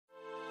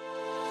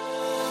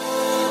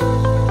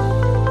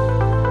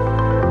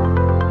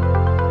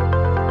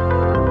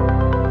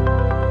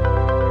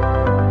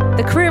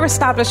The Career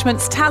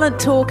Establishment's Talent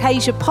Talk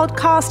Asia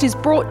podcast is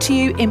brought to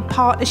you in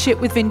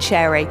partnership with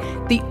Vincere,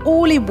 the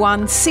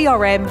all-in-one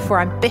CRM for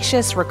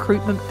ambitious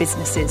recruitment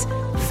businesses.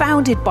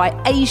 Founded by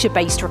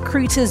Asia-based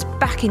recruiters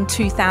back in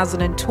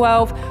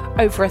 2012,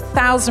 over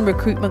 1,000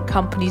 recruitment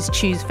companies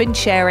choose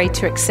Vincere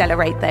to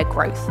accelerate their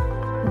growth.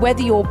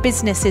 Whether your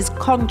business is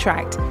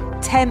contract,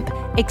 temp,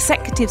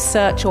 executive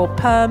search or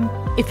perm,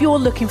 if you're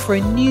looking for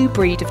a new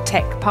breed of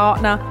tech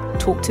partner,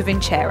 talk to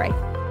Vincere.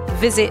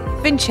 Visit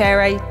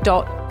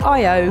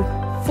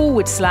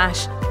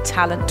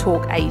vincere.io/Talent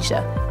Talk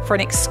Asia for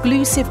an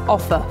exclusive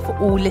offer for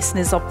all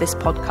listeners of this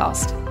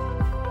podcast.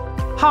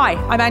 Hi,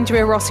 I'm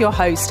Andrea Ross, your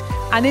host,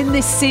 and in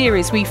this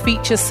series we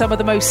feature some of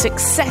the most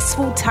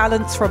successful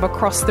talents from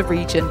across the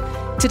region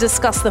to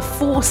discuss the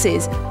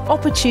forces,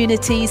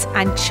 opportunities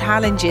and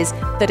challenges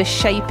that are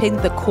shaping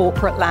the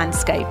corporate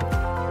landscape.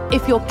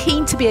 If you're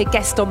keen to be a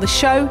guest on the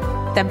show,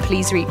 then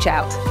please reach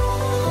out.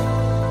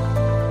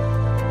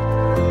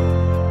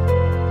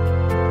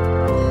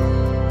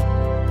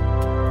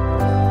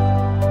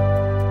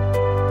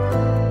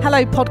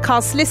 Hello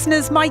podcast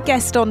listeners, my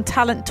guest on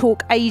Talent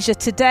Talk Asia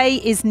today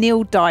is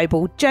Neil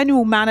Dybel,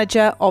 General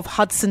Manager of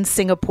Hudson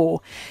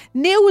Singapore.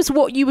 Neil was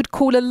what you would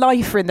call a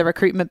lifer in the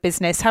recruitment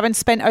business, having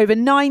spent over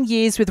 9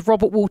 years with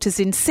Robert Walters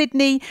in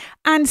Sydney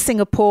and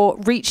Singapore,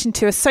 reaching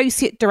to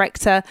Associate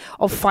Director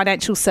of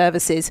Financial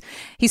Services.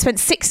 He spent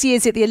 6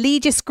 years at the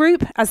Allegis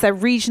Group as their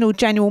Regional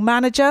General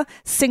Manager,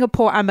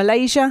 Singapore and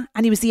Malaysia,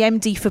 and he was the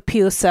MD for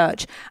Pure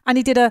Search. And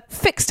he did a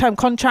fixed-term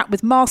contract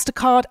with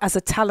MasterCard as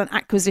a Talent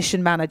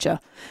Acquisition Manager.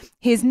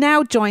 He has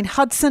now joined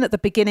Hudson at the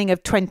beginning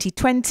of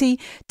 2020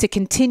 to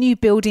continue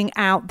building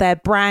out their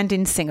brand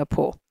in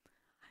Singapore.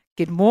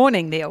 Good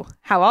morning, Neil.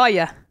 How are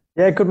you?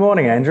 Yeah, good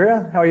morning,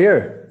 Andrea. How are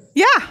you?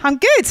 Yeah, I'm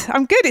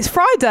good. It's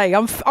Friday.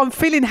 I'm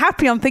feeling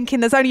happy. I'm thinking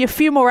there's only a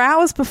few more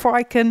hours before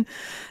I can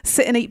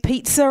sit and eat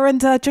pizza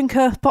and drink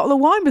a bottle of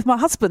wine with my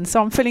husband.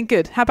 So I'm feeling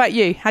good. How about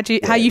you? How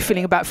are you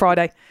feeling about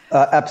Friday?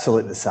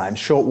 Absolutely the same.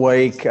 Short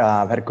week.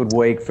 I've had a good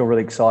week. Feel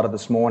really excited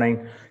this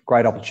morning.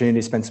 Great opportunity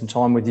to spend some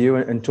time with you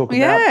and talk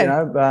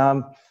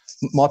about,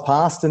 my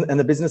past and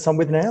the business I'm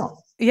with now.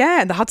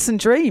 Yeah, and the Hudson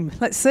dream.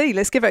 Let's see.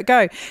 Let's give it a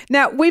go.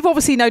 Now, we've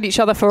obviously known each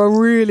other for a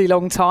really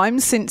long time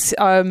since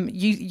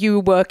you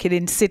were working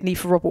in Sydney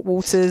for Robert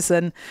Walters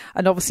and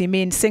obviously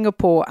me in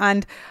Singapore.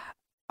 And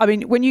I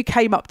mean, when you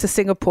came up to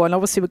Singapore, and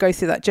obviously we'll go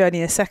through that journey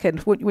in a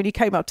second, when you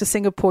came up to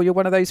Singapore, you're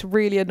one of those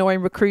really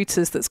annoying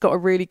recruiters that's got a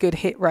really good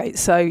hit rate.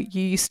 So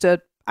you used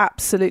to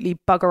absolutely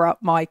bugger up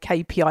my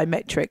KPI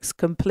metrics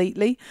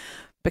completely,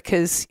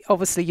 because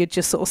obviously you'd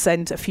just sort of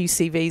send a few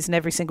CVs and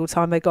every single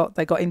time they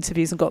got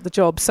interviews and got the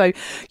job. So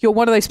you're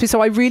one of those people.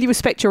 So I really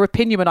respect your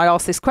opinion when I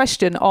ask this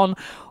question on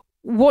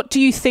what do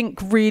you think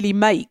really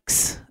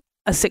makes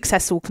a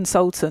successful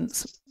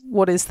consultant?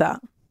 What is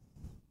that?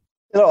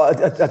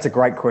 That's a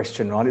great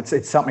question, right?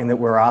 It's something that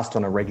we're asked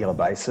on a regular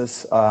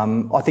basis.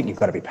 I think you've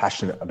got to be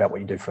passionate about what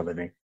you do for a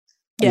living.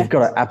 Yeah. You've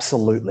got to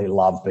absolutely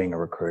love being a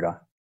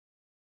recruiter.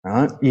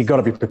 Right? You've got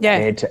to be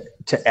prepared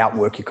to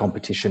outwork your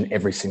competition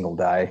every single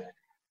day.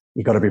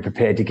 You've got to be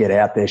prepared to get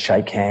out there,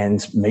 shake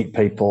hands, meet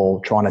people,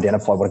 try and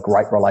identify what a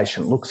great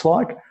relation looks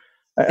like.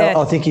 Yeah.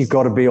 I think you've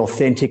got to be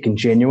authentic and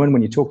genuine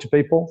when you talk to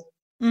people.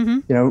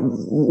 Mm-hmm. You know,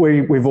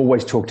 we've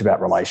always talked about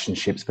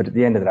relationships, but at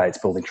the end of the day, it's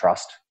building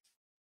trust.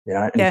 You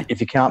know, and if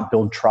you can't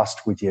build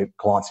trust with your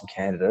clients and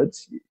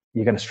candidates,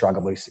 you're going to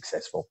struggle to be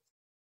successful.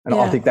 And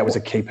I think that was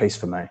a key piece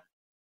for me.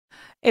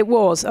 It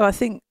was. And I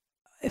think,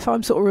 if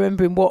I'm sort of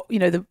remembering what,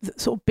 the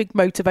sort of big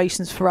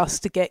motivations for us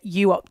to get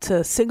you up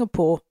to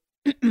Singapore,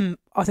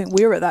 I think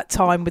we were at that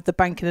time with the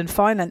banking and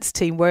finance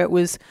team where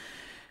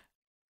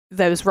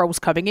there was roles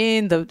coming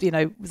in,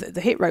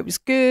 the hit rate was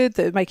good,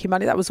 they were making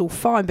money, that was all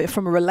fine. But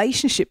from a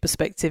relationship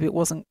perspective, it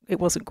wasn't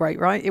great,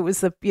 right? It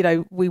was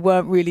we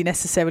weren't really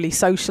necessarily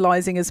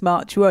socializing as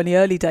much. We were in the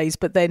early days,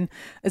 but then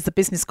as the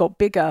business got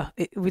bigger,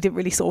 we didn't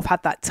really sort of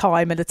have that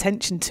time and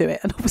attention to it.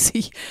 And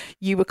obviously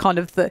you were kind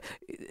of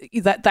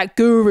that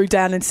guru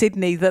down in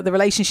Sydney, the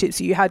relationships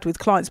that you had with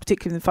clients,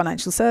 particularly in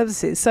financial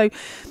services.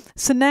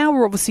 So now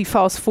we're obviously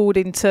fast forward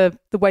into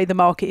the way the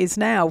market is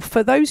now.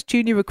 For those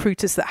junior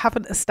recruiters that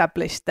haven't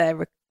established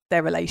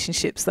their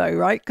relationships though,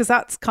 right? Because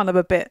that's kind of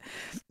a bit,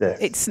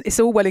 it's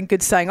all well and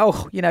good saying,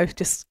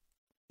 just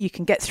you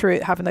can get through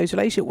it having those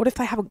relationships. What if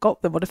they haven't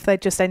got them? What if they're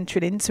just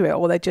entering into it,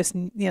 or they're just,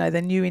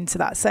 they're new into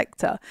that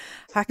sector?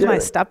 How can I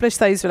establish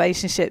those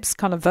relationships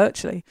kind of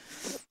virtually?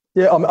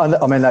 Yeah,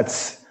 I mean,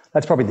 that's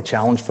probably the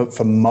challenge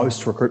for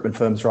most recruitment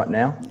firms right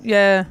now.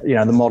 Yeah.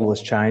 The model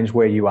has changed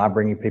where you are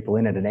bringing people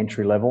in at an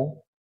entry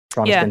level,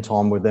 trying to spend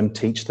time with them,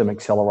 teach them,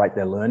 accelerate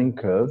their learning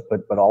curve.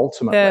 But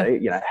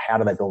ultimately, how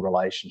do they build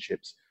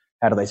relationships?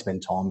 How do they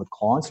spend time with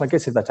clients? And I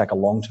guess if they take a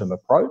long-term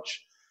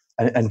approach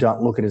and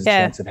don't look at it as a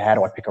sense of how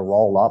do I pick a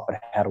role up, but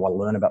how do I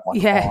learn about my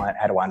client?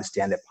 How do I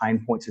understand their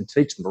pain points and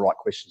teach them the right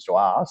questions to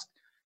ask?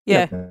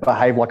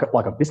 behave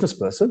like a business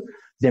person,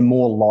 they're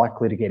more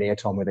likely to get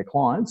airtime with their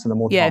clients, and the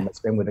more time they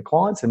spend with their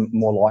clients, and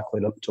more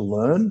likely to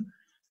learn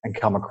and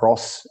come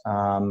across,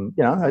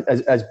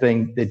 as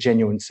being their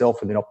genuine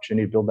self, and an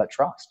opportunity to build that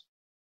trust.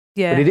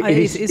 Yeah, but it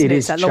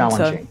is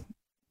challenging.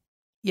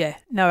 Yeah,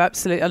 no,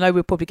 absolutely. I know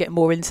we'll probably get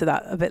more into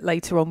that a bit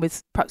later on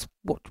with perhaps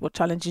what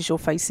challenges you're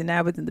facing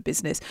now within the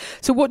business.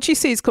 So what do you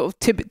see as kind of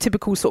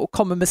typical sort of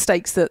common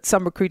mistakes that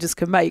some recruiters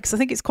can make? Because I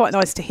think it's quite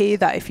nice to hear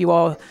that if you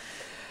are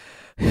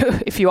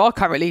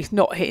currently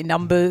not hitting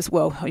numbers,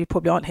 well, you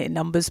probably aren't hitting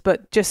numbers,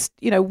 but just,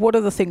 what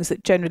are the things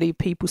that generally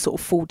people sort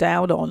of fall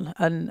down on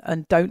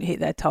and don't hit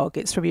their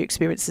targets from your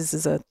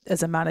experiences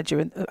as a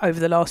manager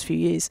over the last few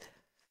years?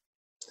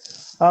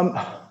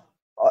 I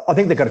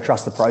think they've got to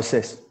trust the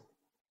process.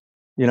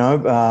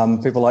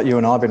 People like you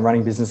and I have been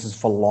running businesses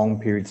for long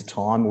periods of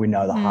time. We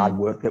know the hard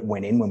work that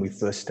went in when we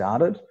first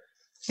started.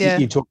 Yeah.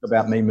 You talked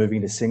about me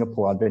moving to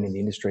Singapore. I've been in the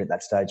industry at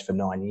that stage for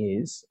 9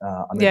 years.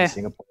 I moved to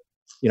Singapore.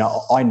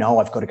 I know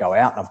I've got to go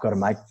out and I've got to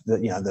make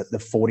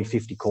the 40,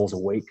 50 calls a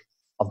week.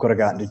 I've got to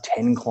go out and do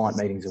 10 client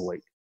meetings a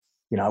week.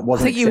 It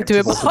wasn't.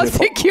 I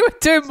think you were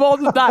doing more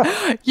than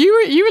that. You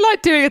were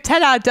like doing a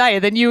 10-hour day,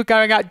 and then you were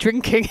going out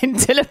drinking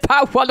until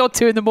about 1 or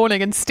 2 in the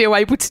morning, and still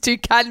able to do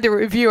candidate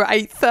review at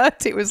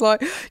 8:30. It was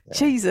like,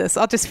 Jesus.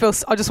 I just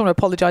want to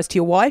apologise to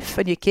your wife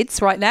and your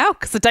kids right now,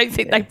 because I don't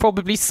think they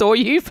probably saw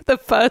you for the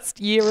first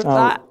year of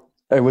that.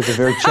 It was a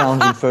very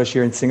challenging first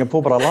year in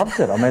Singapore, but I loved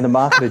it. I mean, the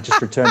market had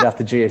just returned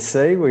after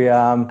GSC.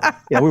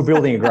 We were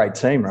building a great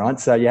team, right?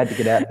 So you had to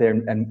get out there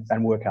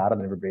and work harder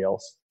than everybody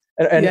else.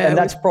 And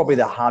that's probably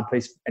the hard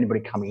piece for anybody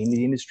coming into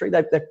the industry.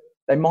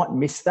 They might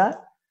miss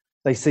that.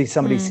 They see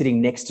somebody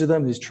sitting next to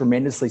them who's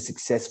tremendously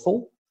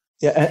successful.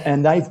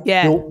 And they've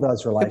built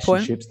those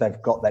relationships. They've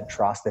got that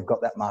trust. They've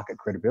got that market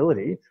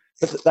credibility.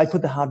 But they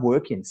put the hard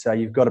work in. So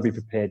you've got to be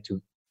prepared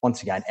to,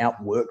 once again,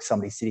 outwork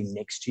somebody sitting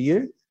next to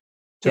you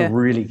to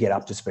really get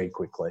up to speed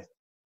quickly.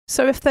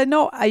 So if they're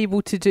not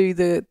able to do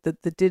the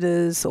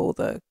dinners or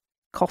the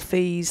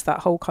coffees, that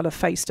whole kind of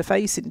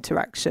face-to-face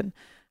interaction,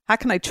 how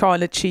can they try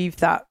and achieve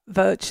that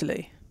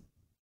virtually?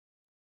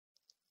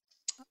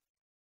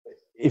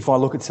 If I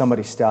look at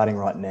somebody starting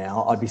right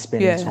now, I'd be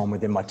spending time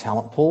within my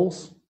talent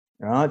pools,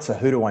 right? So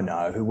who do I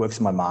know? Who works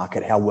in my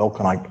market? How well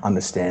can I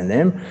understand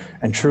them?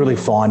 And truly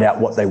find out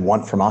what they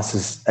want from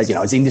us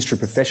as industry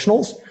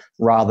professionals,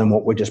 rather than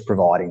what we're just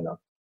providing them.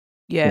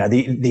 Yeah.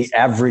 The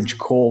average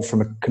call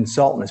from a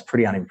consultant is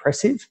pretty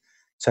unimpressive.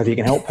 So if you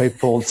can help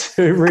people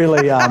to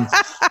really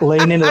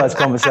lean into those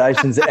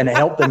conversations and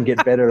help them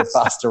get better at a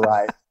faster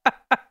rate,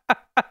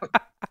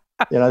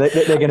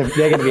 they're going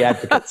to be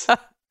advocates.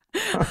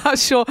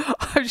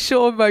 I'm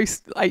sure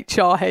most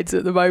HR heads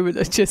at the moment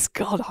are just,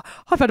 God,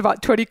 I've had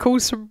about 20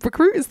 calls from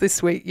recruiters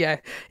this week. Yeah,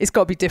 it's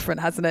got to be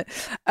different, hasn't it?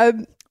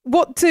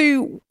 What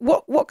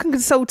can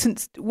sort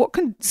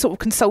of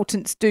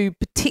consultants do,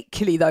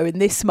 particularly though in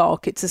this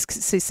market, to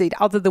succeed,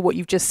 other than what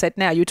you've just said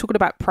now? You were talking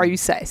about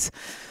process.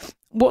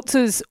 What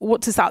does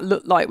that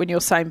look like when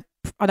you're saying,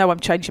 I know I'm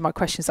changing my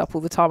questions up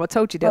all the time. I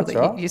told you, Dale,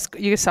 that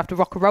you just have to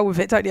rock and roll with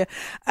it, don't you?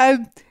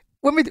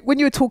 When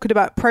you were talking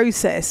about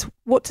process,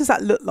 what does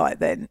that look like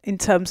then in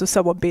terms of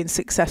someone being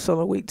successful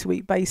on a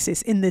week-to-week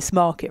basis in this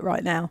market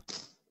right now?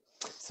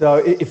 So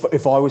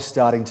if I was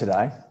starting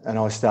today and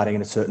I was starting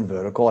in a certain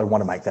vertical, I'd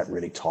want to make that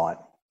really tight.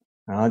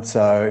 Right?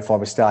 So if I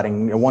was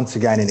starting once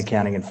again in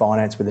accounting and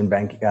finance within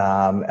bank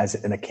as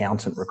an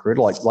accountant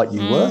recruiter like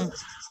you were,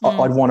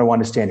 I'd want to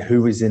understand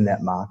who is in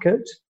that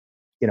market,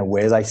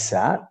 where they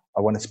sat.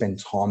 I want to spend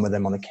time with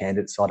them on the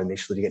candidate side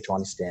initially to get to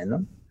understand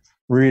them,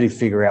 really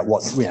figure out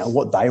what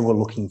they were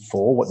looking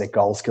for, what their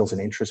goals, skills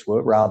and interests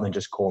were, rather than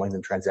just calling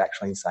them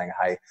transactionally and saying,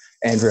 "Hey,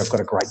 Andrew, I've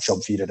got a great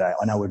job for you today.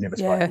 I know we've never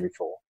spoken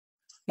before."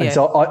 And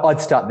so I'd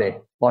start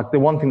there. Like the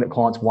one thing that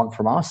clients want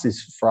from us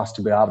is for us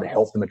to be able to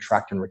help them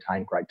attract and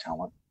retain great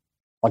talent.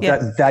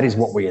 That is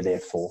what we are there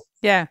for.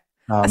 Yeah.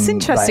 That's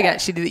interesting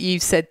actually that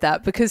you've said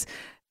that, because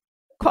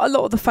quite a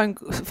lot of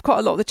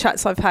the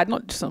chats I've had,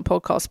 not just on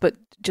podcasts, but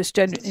just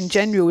in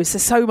general, is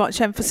there's so much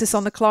emphasis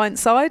on the client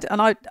side.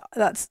 And I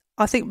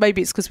think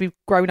maybe it's because we've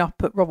grown up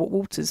at Robert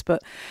Walters,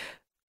 but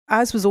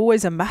ours was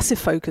always a massive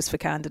focus for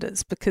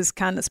candidates, because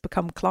candidates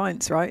become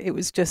clients, right? It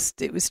was just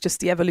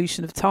the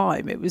evolution of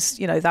time. It was,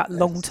 that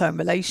long-term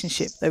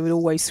relationship. They would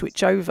always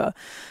switch over.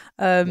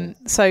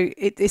 So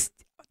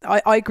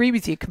I agree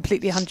with you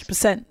completely,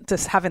 100%,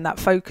 just having that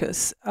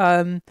focus.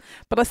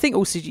 But I think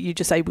also you're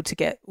just able to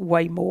get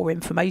way more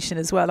information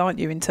as well, aren't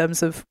you, in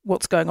terms of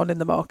what's going on in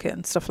the market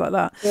and stuff like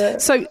that. Yeah.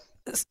 So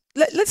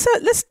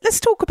let's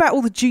talk about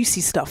all the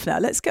juicy stuff now.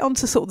 Let's get on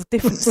to sort of the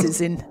differences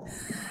in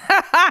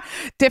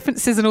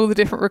all the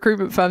different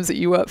recruitment firms that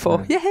you work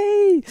for.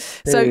 Yay!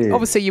 So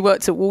obviously you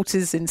worked at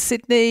Walters in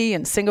Sydney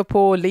and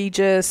Singapore,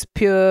 Legis,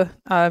 Pure.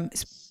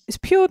 Is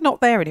Pure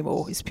not there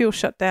anymore? Is Pure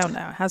shut down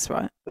now? It has,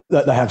 right?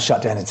 They have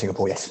shut down in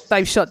Singapore, yes.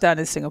 They've shut down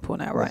in Singapore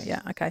now, right?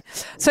 Yeah, okay.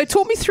 So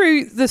talk me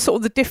through the sort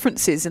of the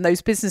differences in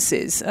those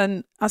businesses,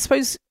 and I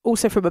suppose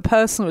also from a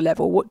personal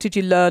level, what did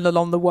you learn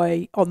along the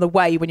way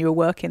when you were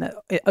working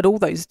at all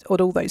those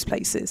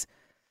places?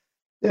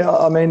 Yeah,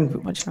 I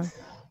mean,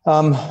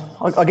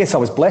 I guess I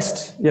was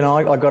blessed. You know,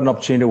 I got an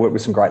opportunity to work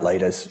with some great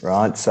leaders,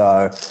 right?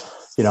 So,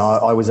 you know,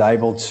 I was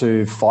able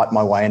to fight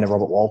my way into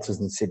Robert Walters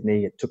in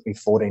Sydney. It took me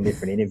 14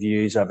 different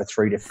interviews over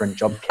 3 different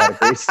job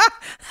categories.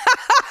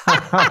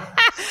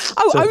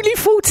 Only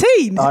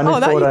 14.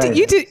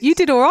 You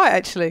did all right,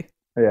 actually.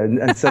 Yeah,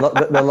 and so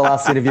the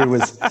last interview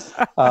was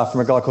from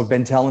a guy called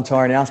Ben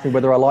Talentire, and he asked me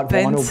whether I liked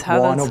wine or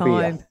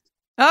beer.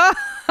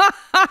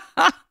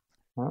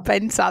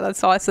 Ben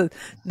Talentire, it's a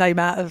name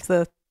out of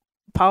the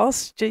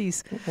past.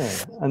 Jeez.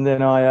 Yeah. And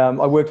then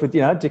I worked with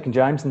Dick and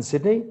James in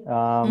Sydney.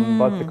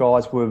 Both the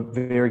guys were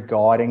very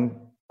guiding,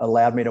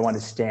 allowed me to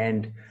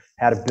understand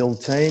how to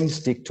build teams.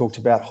 Dick talked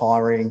about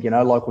hiring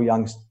local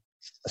young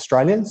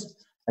Australians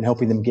and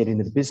helping them get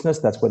into the business.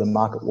 That's where the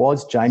market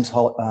was. James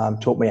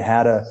taught me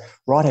how to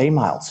write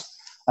emails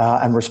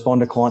and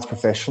respond to clients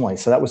professionally.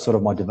 So that was sort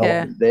of my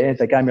development there.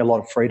 They gave me a lot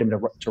of freedom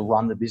to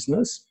run the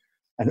business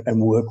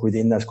and work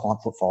within those client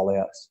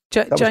portfolios.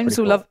 James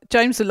will love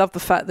the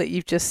fact that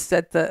you've just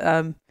said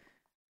that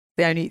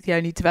the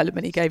only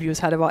development he gave you was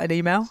how to write an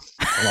email.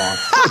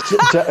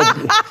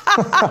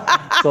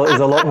 So there's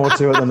a lot more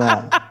to it than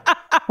that.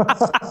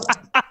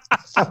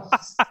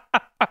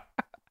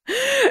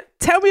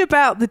 Tell me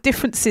about the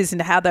differences in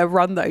how they're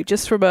run, though.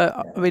 Just from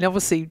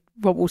obviously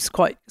Robert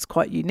Walters is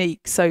quite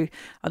unique. So,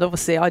 and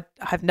obviously I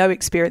have no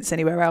experience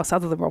anywhere else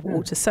other than Robert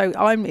Walters. So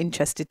I'm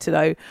interested to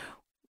know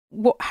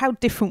how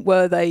different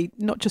were they,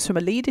 not just from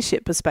a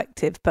leadership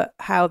perspective, but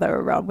how they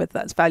were run, whether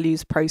that's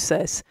values,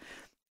 process,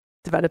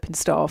 developing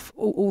staff,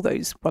 all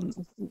those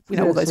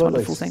all those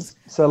wonderful things.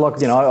 So,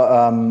 lucky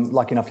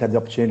enough to have the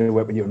opportunity to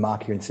work with you and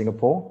Mark here in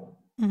Singapore.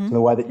 Mm-hmm. So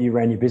the way that you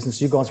ran your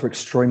business, you guys were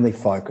extremely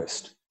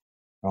focused.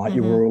 Right,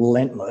 mm-hmm. You were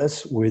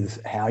relentless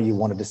with how you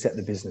wanted to set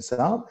the business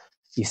up.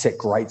 You set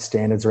great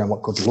standards around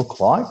what good look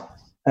like,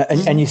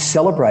 and you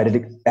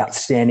celebrated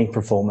outstanding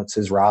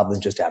performances rather than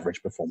just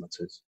average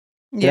performances.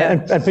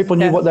 Yeah, and people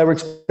knew what they were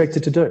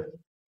expected to do.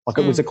 Like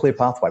it was a clear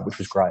pathway, which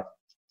was great.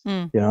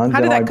 Mm. And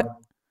how did that?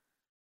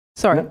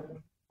 Sorry, I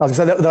was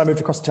going to say that I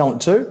moved across to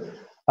Talent 2.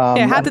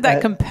 How did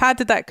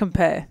that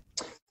compare?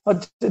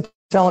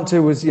 Talent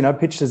 2 was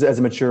pitched as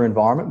a mature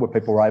environment where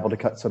people were able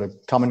to sort of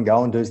come and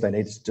go and do as they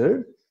needed to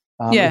do.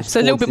 So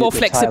a little bit more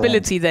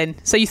flexibility then.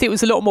 So you think it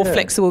was a lot more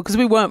flexible, because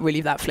we weren't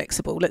really that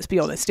flexible. Let's be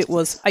honest. It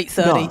was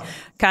 8:30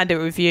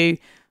 candidate review.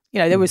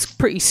 There was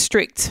pretty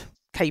strict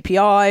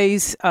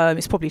KPIs.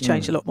 It's probably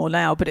changed a lot more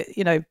now, but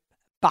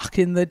back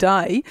in the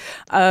day,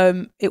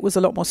 it was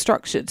a lot more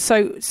structured.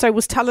 So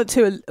was Talent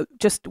 2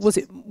 was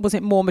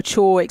it more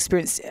mature,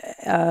 experienced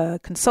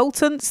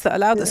consultants that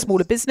allowed a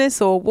smaller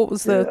business, or what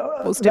was the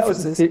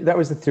differences? That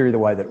was the theory of the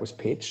way that it was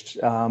pitched.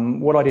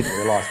 What I didn't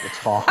realise at the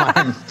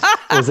time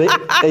was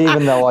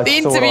even though I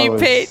the thought interview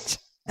pitch.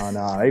 I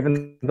know.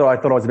 Even though I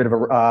thought I was a bit of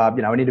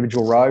an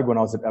individual rogue when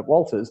I was at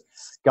Walters,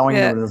 going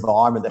into an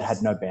environment that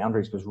had no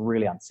boundaries was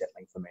really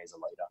unsettling for me as a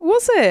leader.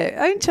 Was it?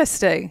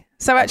 Interesting.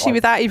 So actually,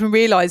 without even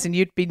realising,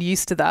 you'd been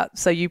used to that.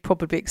 So you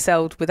probably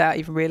excelled without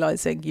even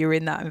realising you were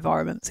in that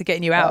environment. So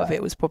getting you out of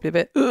it was probably a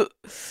bit.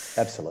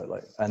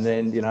 Absolutely. And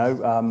then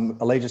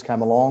Allegis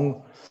came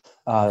along.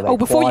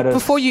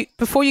 Before you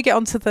get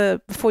onto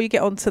the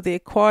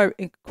acquire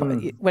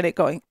when it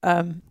got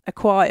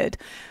acquired.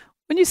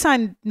 When you're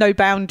saying no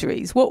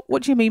boundaries,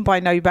 what do you mean by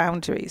no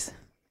boundaries?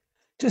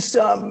 Just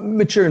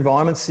mature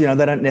environments. They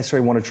don't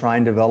necessarily want to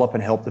train, develop,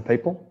 and help the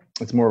people.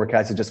 It's more of a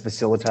case of just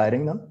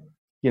facilitating them.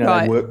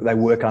 They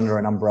work under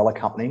an umbrella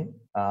company.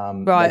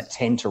 They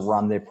tend to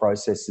run their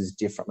processes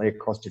differently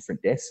across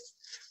different desks.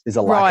 There's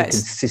a lack of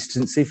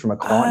consistency from a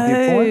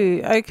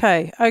client viewpoint.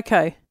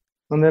 Okay.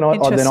 And then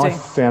I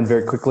found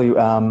very quickly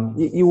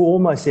you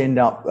almost end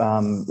up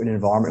in an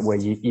environment where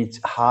it's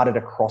harder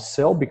to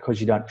cross-sell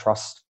because you don't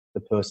trust the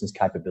person's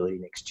capability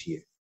next to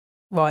you.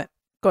 Right.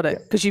 Got it.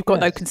 Because you've got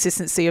no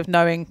consistency of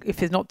knowing if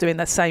they're not doing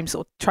the same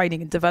sort of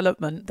training and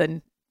development,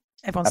 then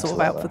everyone's sort of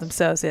out for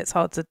themselves. It's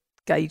hard to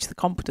gauge the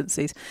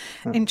competencies.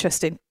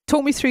 Interesting.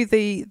 Talk me through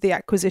the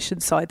acquisition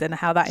side then,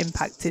 how that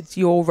impacted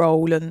your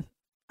role and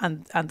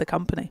the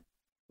company.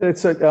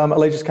 It's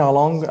Allegis come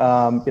along,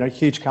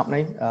 huge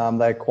company.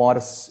 They acquired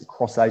us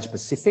across Asia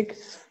Pacific.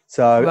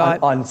 So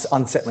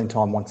unsettling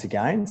time once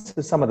again.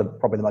 So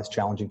probably the most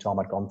challenging time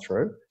I'd gone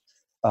through.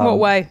 What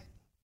way?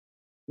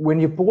 When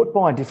you're bought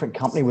by a different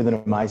company with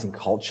an amazing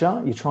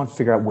culture, you try and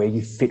figure out where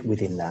you fit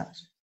within that.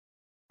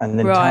 And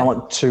then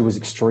Talent 2 was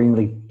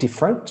extremely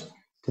different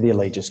to the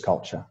Allegis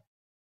culture.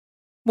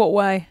 What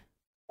way?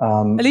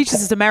 Allegis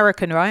is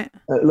American, right?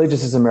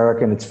 Allegis is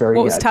American. It's very.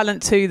 What was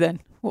Talent 2 then?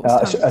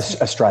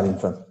 Australian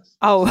firm.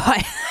 Oh,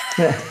 right.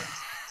 Yeah.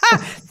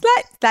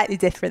 Slightly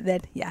different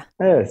then, yeah.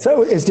 Yeah,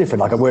 so it's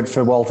different. Like I worked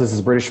for Walters as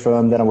a British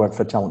firm, then I worked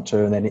for Talent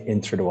 2, and then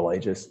in through to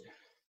Allegis.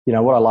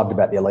 What I loved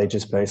about the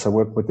Allegis piece, I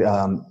worked with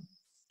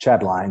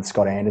Chad Lane,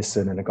 Scott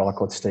Anderson, and a guy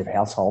called Steve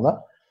Householder.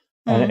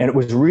 And it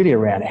was really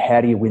around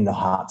how do you win the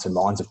hearts and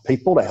minds of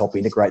people to help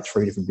integrate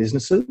 3 different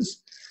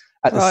businesses.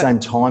 At the same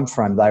time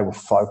frame, they were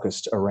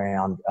focused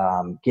around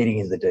getting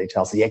into the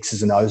details, the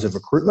X's and O's of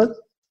recruitment,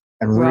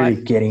 and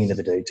really getting into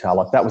the detail.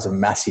 Like that was a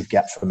massive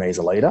gap for me as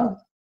a leader.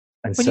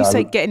 And when you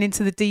say getting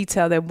into the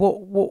detail, then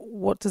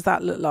what does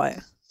that look like?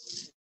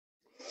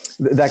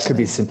 That could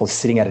be as simple as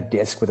sitting at a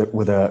desk with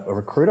a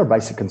recruiter, a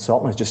basic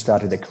consultant who's just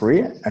started their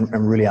career,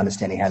 and really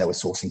understanding how they were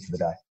sourcing for the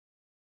day.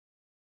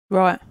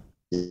 Right.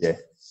 Yeah.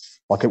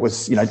 Like it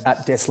was,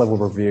 at desk level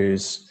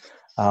reviews,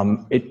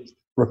 it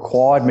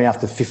required me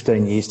after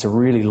 15 years to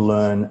really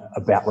learn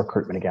about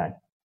recruitment again.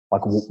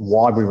 Like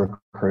why we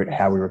recruit,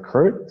 how we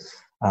recruit.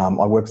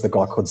 I worked with a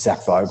guy called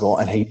Zach Vogel,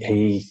 and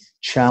he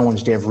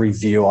challenged every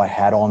view I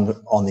had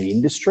on the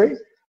industry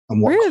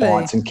and what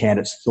clients and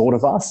candidates thought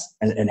of us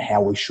and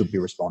how we should be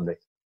responding.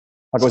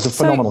 Like it was a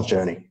phenomenal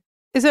journey.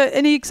 Is there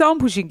any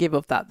examples you can give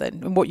of that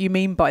then, and what you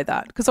mean by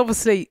that? Because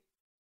obviously,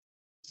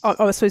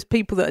 I suppose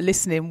people that are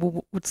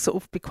listening would sort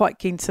of be quite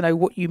keen to know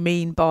what you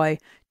mean by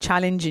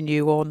challenging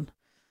you on,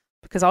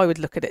 because I would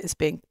look at it as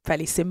being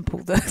fairly simple,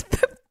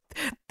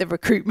 the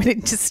recruitment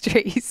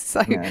industry.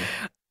 So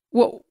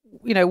what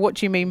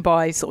do you mean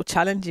by sort of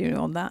challenging you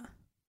on that?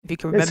 If you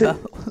can remember.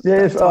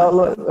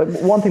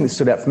 Look, one thing that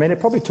stood out for me, and it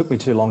probably took me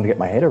too long to get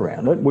my head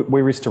around it,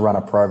 we used to run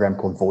a program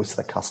called Voice of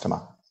the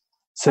Customer.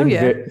 Seemed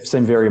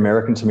very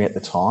American to me at the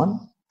time.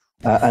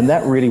 And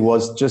that really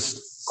was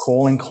just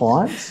calling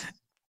clients,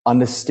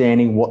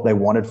 understanding what they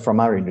wanted from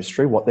our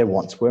industry, what their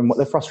wants were and what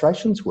their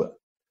frustrations were.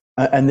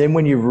 And then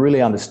when you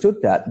really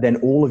understood that, then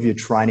all of your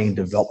training and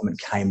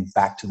development came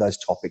back to those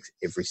topics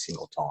every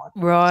single time.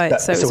 Right.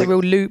 So it was a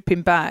real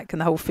looping back and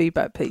the whole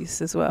feedback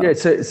piece as well. Yeah.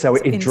 So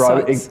it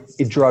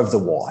drove the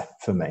why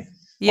for me.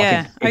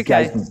 Yeah.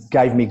 It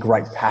gave me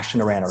great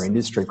passion around our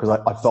industry because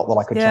I felt that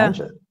I could change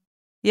it.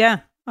 Yeah.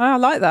 I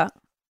like that.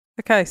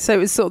 Okay. So it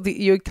was sort of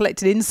you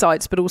collected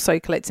insights, but also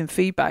collecting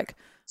feedback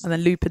and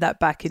then looping that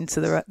back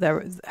into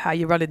how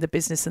you're running the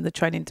business and the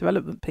training and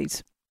development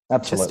piece.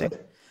 Absolutely.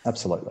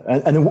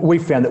 And we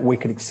found that we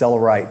could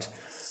accelerate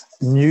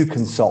new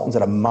consultants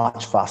at a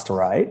much faster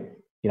rate,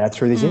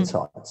 through these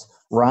insights,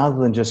 rather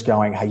than just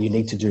going, hey, you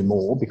need to do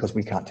more because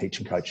we can't teach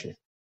and coach you.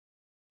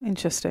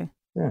 Interesting.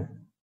 Yeah.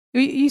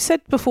 You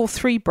said before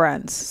 3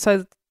 brands.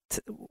 So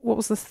what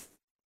was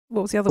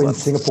the other one? In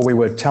Singapore, we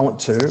were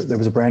Talent 2. There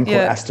was a brand called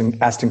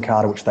Aston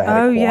Carter, which they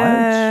had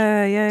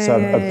acquired. So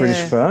a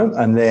British firm,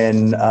 and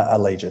then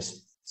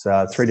Allegis.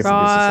 So 3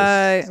 different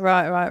businesses.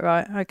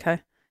 Right. Okay.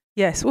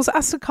 Yes. Was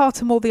Aston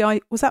Carter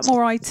was that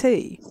more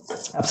IT?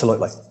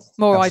 Absolutely.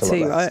 More IT,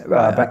 right?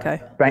 Right.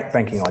 Okay.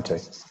 Banking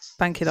IT.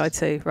 Banking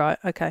IT. Right.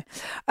 Okay.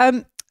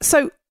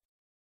 So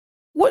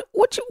what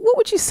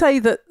would you say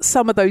that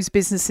some of those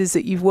businesses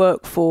that you've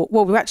worked for?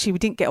 Well, we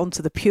didn't get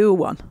onto the Pure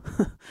one.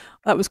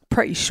 That was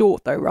pretty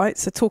short though, right?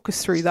 So talk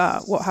us through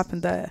that. What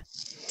happened there?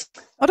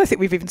 I don't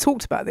think we've even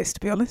talked about this, to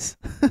be honest.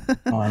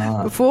 I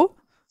know. Before.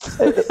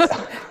 Do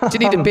you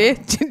need a beer?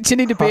 Do you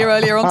need a beer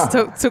earlier on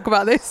to talk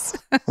about this?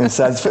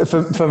 So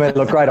for me,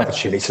 look, great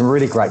opportunity. Some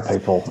really great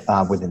people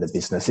within the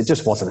business. It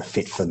just wasn't a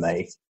fit for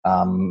me.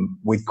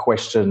 We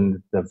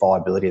questioned the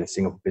viability of the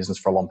Singapore business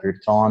for a long period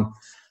of time.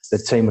 The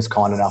team was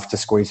kind enough to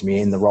squeeze me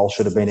in. The role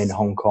should have been in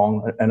Hong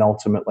Kong, and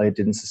ultimately it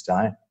didn't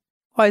sustain.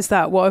 Why is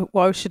that?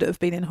 Why should it have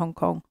been in Hong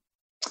Kong?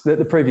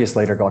 The previous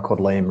leader, a guy called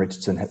Liam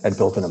Richardson, had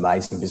built an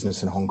amazing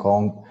business in Hong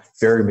Kong,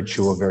 very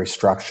mature, very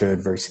structured,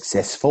 very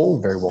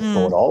successful, very well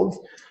thought of.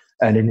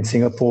 And in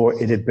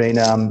Singapore, it had been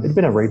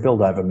a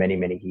rebuild over many,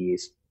 many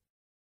years.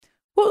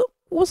 Well,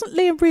 wasn't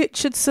Liam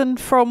Richardson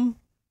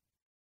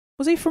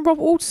was he from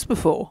Robert Walters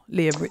before?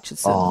 Liam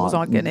Richardson? Was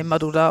I getting him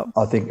muddled up?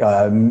 I think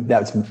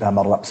that was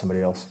muddled up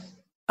somebody else.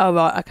 Oh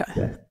right, okay.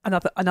 Yeah.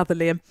 Another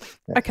Liam.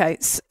 Yeah. Okay,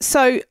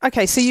 so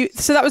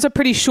that was a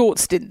pretty short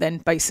stint then,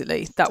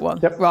 basically, that one.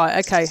 Yep.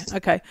 Right. Okay.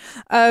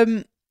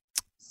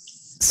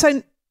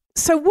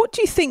 So what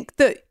do you think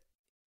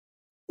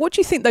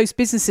those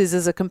businesses,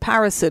 as a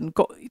comparison,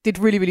 did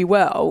really, really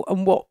well,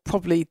 and what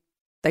probably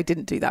they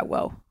didn't do that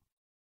well?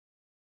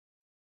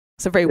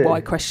 It's a very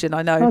wide question,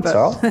 I know,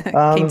 but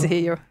keen to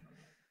hear your.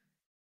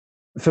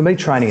 For me,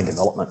 training and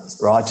development,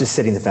 right? Just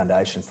setting the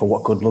foundation for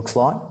what good looks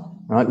like.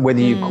 Right? Whether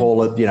you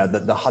call it,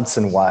 the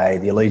Hudson way,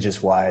 the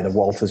Allegis way, the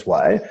Walters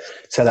way,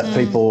 so that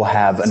people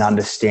have an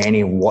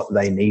understanding of what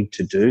they need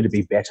to do to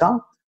be better,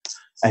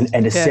 and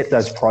to set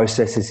those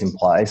processes in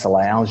place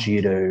allows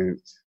you to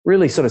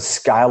really sort of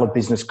scale a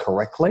business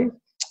correctly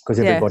because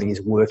everybody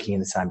is working in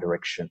the same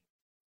direction.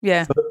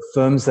 Yeah. But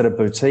firms that are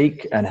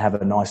boutique and have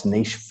a nice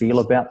niche feel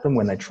about them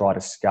when they try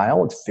to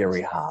scale, it's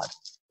very hard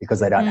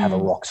because they don't have a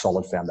rock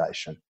solid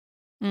foundation.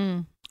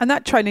 And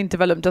that training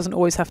development doesn't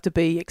always have to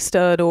be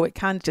external. It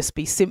can just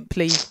be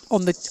simply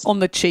on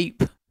the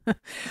cheap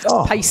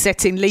pace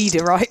setting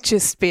leader, right?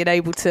 Just being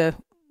able to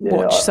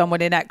watch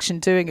someone in action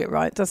doing it,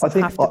 right? It doesn't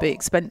have to be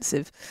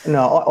expensive.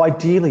 No,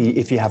 ideally,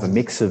 if you have a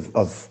mix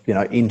of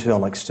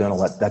internal, external,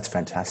 that's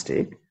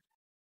fantastic.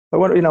 But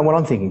when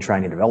I'm thinking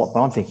training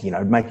development, I'm thinking,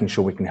 making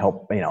sure we can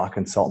help, our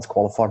consultants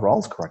qualify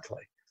roles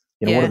correctly.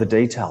 What are the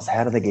details?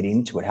 How do they get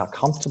into it? How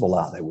comfortable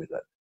are they with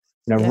it?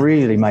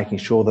 Really making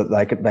sure that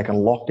they can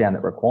lock down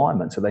that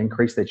requirement so they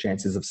increase their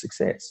chances of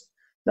success.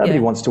 Nobody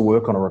wants to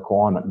work on a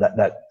requirement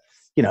that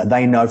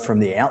they know from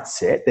the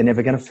outset they're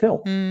never going to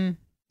fill.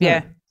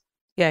 Yeah.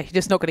 You're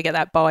just not going to get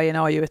that buy-in,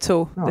 are you, at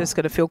all? No. They're just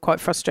going to feel quite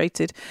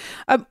frustrated.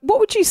 What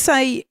would you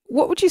say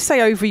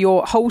over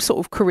your whole sort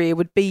of career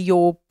would be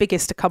your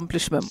biggest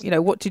accomplishment?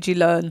 What did you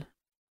learn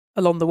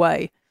along the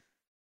way?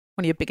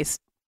 One of your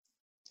biggest.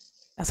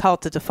 That's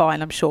hard to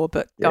define, I'm sure,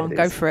 but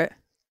go for it.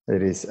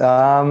 It is.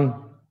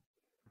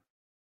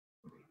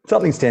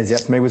 Something stands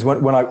out for me was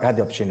when I had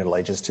the opportunity at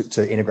Legis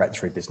to integrate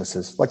 3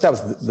 businesses. Like, that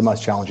was the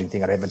most challenging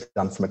thing I'd ever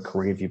done from a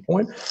career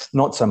viewpoint.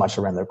 Not so much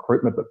around the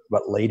recruitment,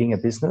 but leading a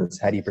business.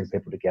 How do you bring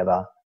people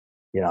together?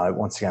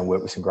 Once again,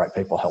 work with some great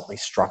people, help me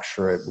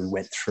structure it. We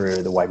went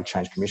through the way we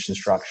changed commission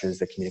structures,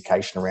 the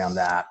communication around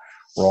that,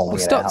 rolling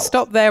it out.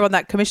 Stop there on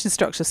that commission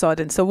structure side.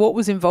 And so what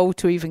was involved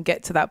to even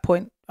get to that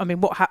point? I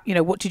mean,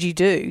 what did you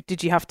do?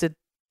 Did you have to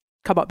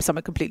come up with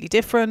something completely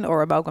different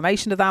or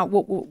amalgamation of that?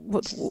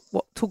 What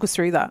talk us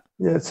through that?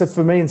 Yeah, so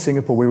for me in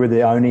Singapore, we were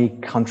the only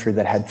country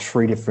that had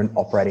 3 different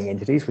operating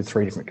entities with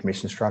 3 different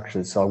commission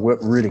structures. So I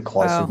worked really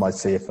closely with my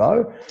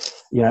CFO.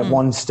 At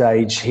one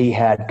stage, he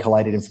had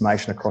collated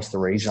information across the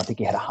region. I think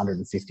he had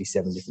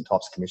 157 different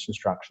types of commission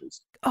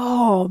structures.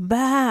 Oh,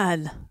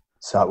 man.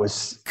 So it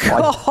was...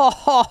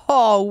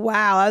 Oh,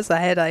 wow, that's a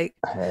headache.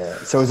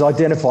 So it was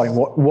identifying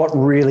what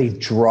really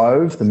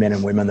drove the men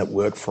and women that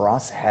work for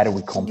us. How do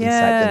we compensate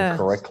them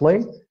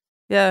correctly?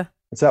 Yeah.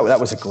 So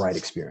that was a great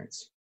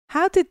experience.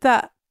 How did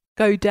that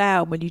go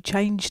down when you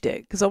changed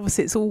it? Because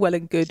obviously it's all well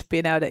and good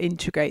being able to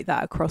integrate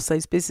that across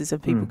those businesses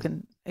and people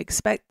can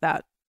expect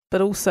that. But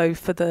also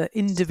for the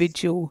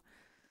individual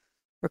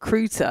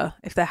recruiter,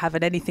 if they're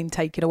having anything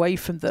taken away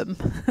from them,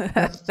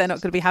 they're not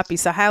going to be happy.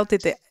 So how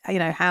did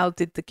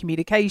the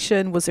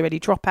communication, was there any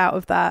drop out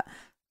of that?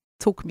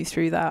 Talk me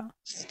through that.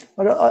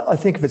 I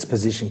think if it's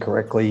positioned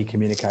correctly, you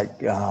communicate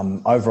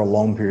over a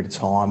long period of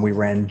time. We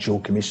ran dual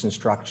commission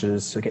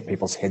structures to get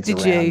people's heads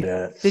around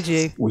it. Did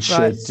you? We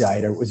shared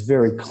data. It was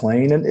very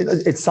clean. And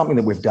it's something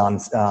that we've done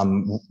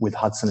with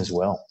Hudson as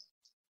well.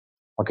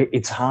 Like,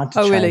 it's hard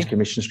to change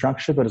commission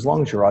structure, but as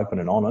long as you're open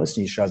and honest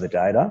and you show the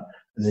data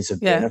and there's a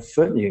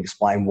benefit and you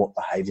explain what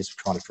behaviours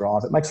we're trying to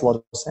drive, it makes a lot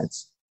of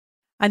sense.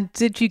 And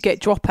did you get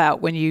dropout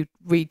when you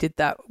redid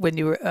that when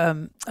you were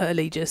at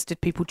Allegis?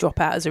 Did people drop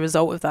out as a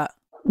result of that?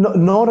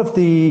 Not of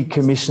the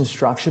commission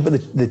structure, but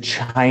the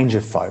change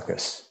of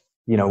focus.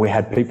 We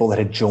had people that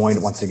had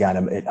joined, once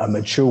again, a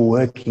mature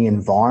working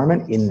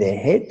environment in their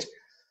head,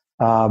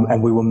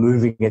 and we were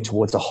moving it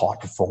towards a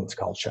high-performance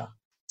culture.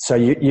 So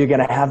you're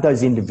going to have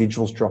those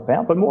individuals drop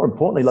out, but more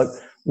importantly,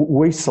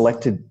 we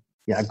selected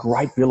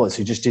great billers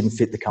who just didn't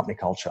fit the company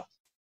culture.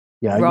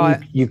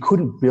 You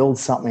couldn't build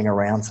something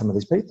around some of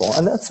these people,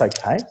 and that's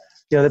okay.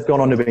 They've gone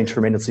on to being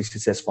tremendously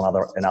successful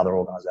in other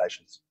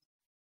organisations.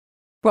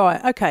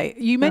 Right. Okay.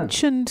 You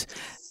mentioned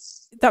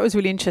that was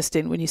really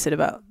interesting when you said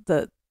about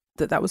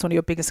that was one of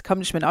your biggest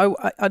accomplishments.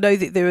 I know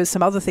that there are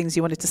some other things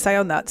you wanted to say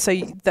on that. So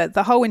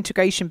the whole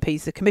integration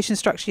piece, the commission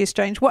structure has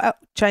changed.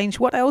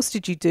 What else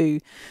did you do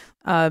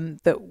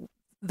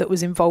that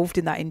was involved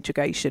in that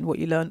integration? What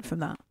you learned from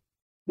that?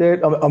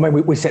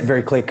 We set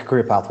very clear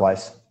career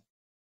pathways.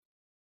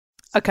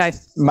 Okay.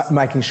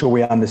 Making sure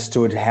we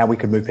understood how we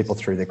could move people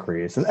through their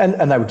careers.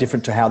 And they were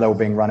different to how they were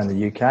being run in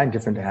the UK and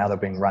different to how they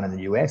were being run in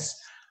the US.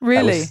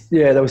 Really?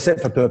 They were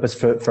set for purpose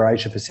for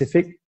Asia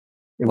Pacific.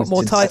 It was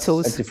more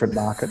titles? A different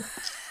market.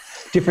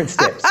 Different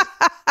steps.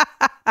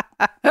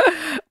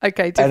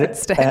 Okay, different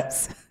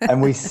steps.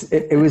 And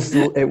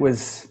it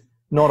was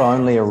not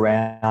only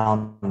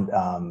around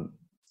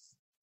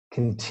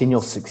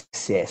continual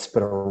success,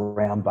 but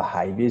around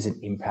behaviours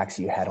and impacts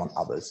you had on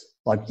others.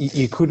 Like,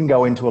 you couldn't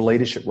go into a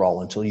leadership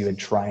role until you had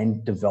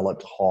trained,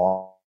 developed,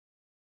 high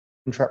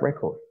track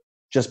record.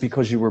 Just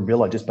because you were a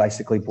biller, just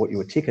basically bought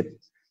you a ticket,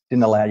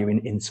 didn't allow you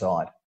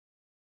inside.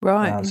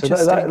 Right. So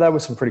that were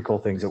some pretty cool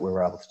things that we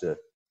were able to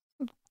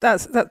do.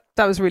 That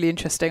was really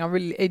interesting. I'm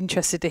really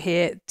interested to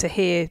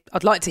hear.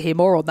 I'd like to hear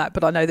more on that,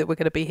 but I know that we're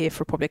going to be here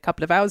for probably a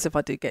couple of hours if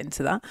I do get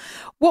into that.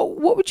 What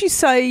would you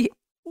say?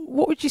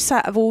 What would you say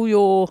out of all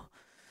your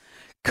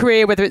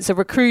career, whether it's a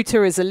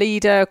recruiter, as a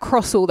leader,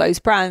 across all those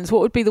brands,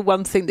 what would be the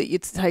one thing that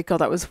you'd say, God,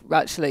 that was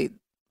actually,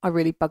 I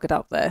really buggered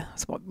up there.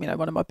 It's one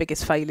of my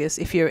biggest failures.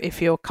 If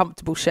you're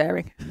comfortable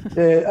sharing.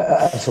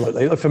 Yeah,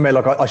 absolutely. For me,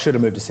 I should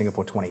have moved to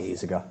Singapore 20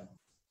 years ago.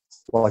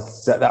 Like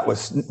that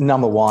was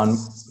number one.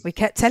 We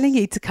kept telling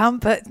you to come,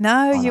 but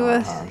no,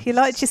 you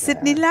liked your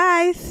Sydney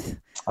life.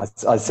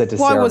 I said to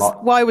Sarah,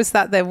 why was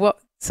that then? What?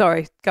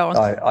 Sorry, go on.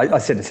 I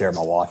said to Sarah,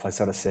 my wife, I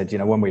sort of said,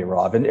 when we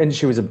arrived, and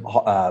she was a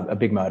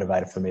big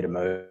motivator for me to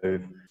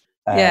move.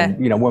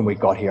 And, when we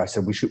got here, I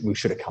said we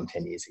should have come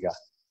 10 years ago.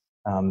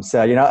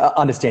 So,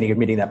 understanding,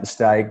 admitting that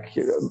mistake,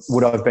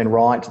 would I have been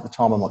right at the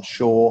time? I'm not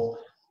sure.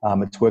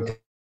 It's worked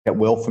out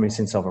well for me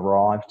since I've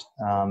arrived.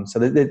 So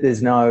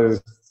there's no,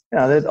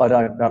 I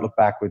don't look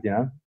back with,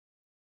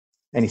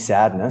 any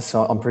sadness.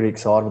 So I'm pretty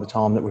excited with the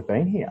time that we've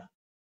been here.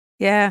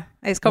 Yeah,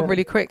 it's gone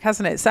really quick,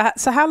 hasn't it? So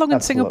how long in Absolutely.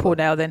 Singapore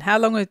now then? How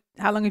long have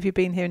you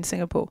been here in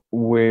Singapore?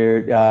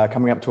 We're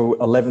coming up to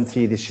 11th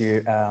year this year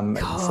in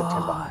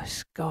September.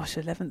 Gosh,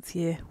 11th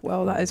year.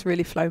 Well, that has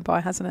really flown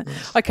by, hasn't it?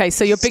 Okay,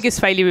 so your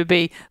biggest failure would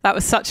be, that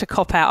was such a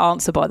cop-out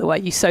answer, by the way.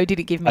 You so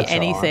didn't give me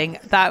anything.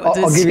 Right. That was,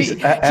 I'll give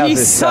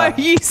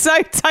you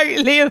so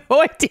totally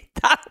avoided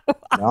that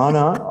one.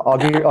 No, I'll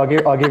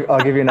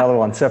give you another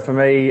one. So for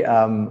me,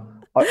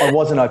 I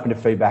wasn't open to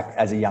feedback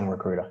as a young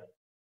recruiter.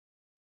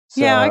 So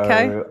yeah,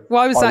 okay.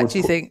 Why was that, do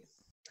you think?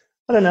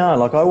 I don't know.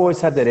 Like, I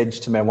always had that edge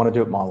to me. I want to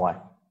do it my way,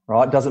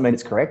 right? Doesn't mean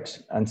it's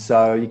correct. And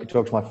so you could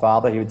talk to my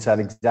father. He would say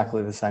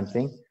exactly the same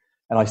thing.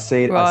 And I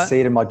see it. Right. I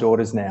see it in my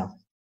daughters now.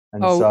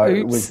 And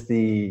it was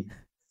the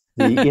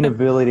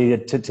inability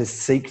to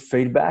seek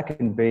feedback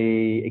and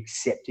be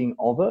accepting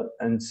of it.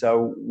 And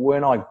so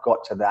when I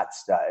got to that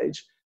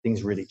stage,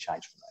 things really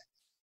changed for me.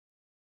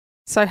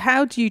 So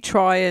how do you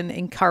try and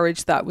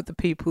encourage that with the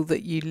people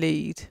that you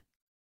lead?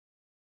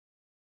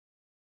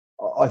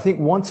 I think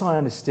once I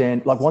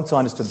understood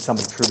that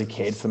somebody truly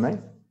cared for me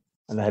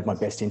and they had my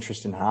best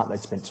interest in heart,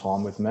 they'd spent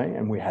time with me,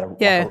 and we had a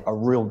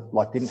real,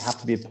 didn't have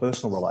to be a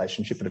personal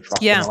relationship, but a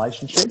trusting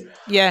relationship.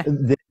 Yeah.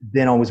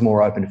 Then I was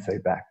more open to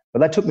feedback, but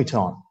that took me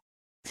time.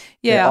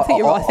 Yeah, I think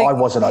you're right. I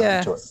wasn't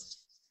open to it.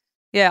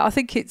 Yeah, I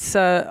think it's.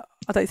 I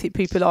don't think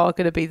people are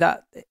going to be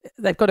that.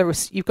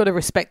 You've got to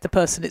respect the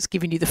person that's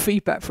giving you the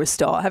feedback for a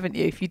start, haven't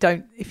you? If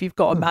you've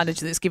got a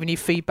manager that's giving you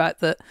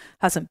feedback that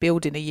hasn't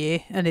billed in a year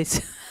and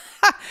is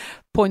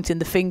pointing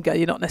the finger,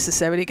 you're not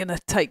necessarily going to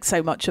take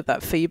so much of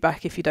that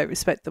feedback if you don't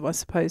respect them, I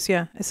suppose.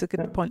 Yeah, it's a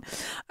good point.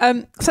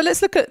 So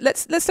let's look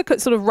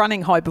at sort of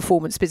running high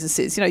performance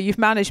businesses. You've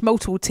managed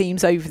multiple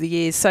teams over the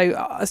years, so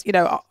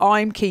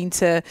I'm keen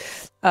to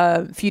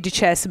for you to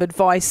share some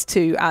advice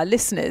to our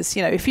listeners.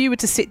 If you were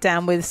to sit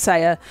down with,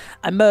 say, a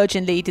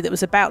emerging leader that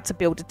was about to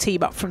build a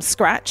team up from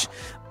scratch,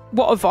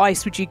 what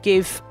advice would you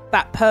give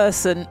that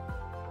person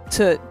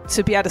to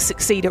be able to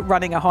succeed at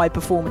running a high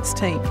performance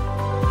team?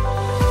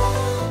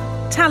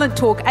 Talent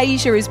Talk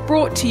Asia is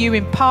brought to you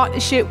in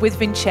partnership with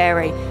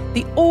Vincere,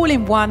 the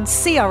all-in-one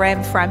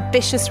CRM for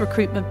ambitious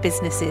recruitment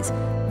businesses.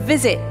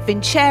 Visit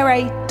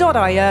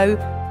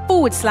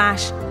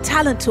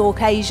vincere.io/Talent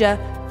Talk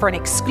Asia for an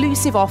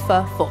exclusive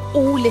offer for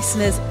all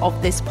listeners of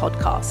this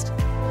podcast.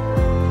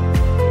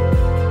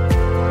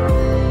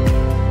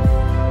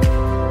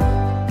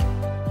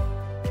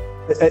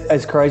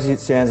 As crazy as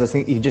it sounds, I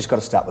think you've just got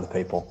to start with the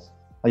people.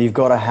 You've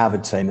got to have a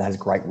team that has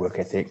great work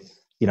ethic.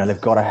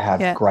 They've got to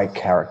have great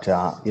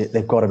character.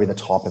 They've got to be the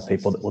type of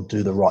people that will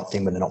do the right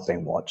thing when they're not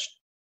being watched.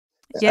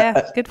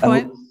 Yeah, good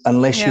point.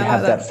 Unless you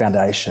have that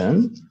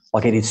foundation,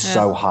 it is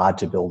so hard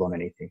to build on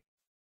anything.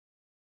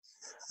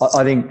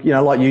 I think,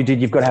 like you did,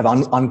 you've got to have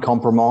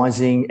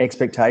uncompromising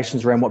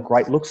expectations around what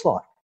great looks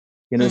like.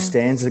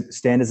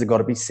 Standards have got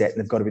to be set, and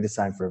they've got to be the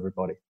same for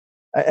everybody.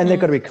 And they've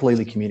got to be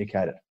clearly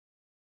communicated.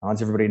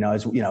 Once everybody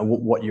knows,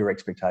 what your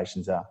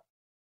expectations are.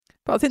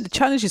 But I think the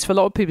challenge is for a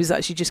lot of people is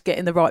actually just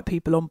getting the right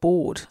people on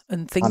board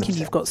and thinking 100%.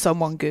 You've got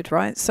someone good,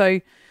 right?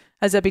 So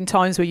has there been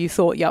times where you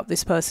thought, yep,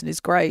 this person is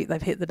great,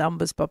 they've hit the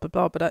numbers, blah, blah,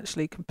 blah, but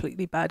actually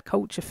completely bad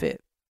culture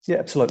fit? Yeah,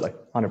 absolutely.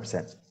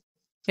 100%.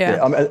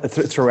 Yeah.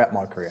 Throughout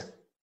my career.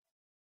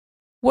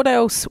 What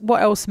else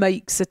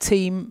makes a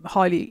team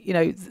highly,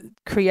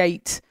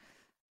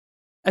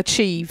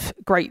 achieve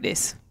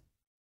greatness?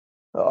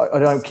 I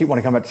don't want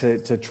to come back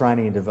to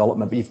training and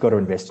development, but you've got to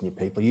invest in your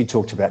people. You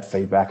talked about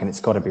feedback, and it's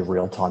got to be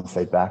real-time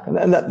feedback.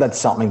 And that's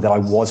something that I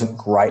wasn't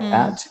great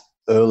at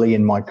early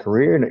in my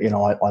career. And,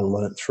 I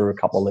learned through a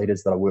couple of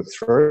leaders that I worked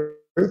through,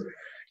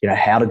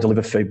 how to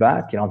deliver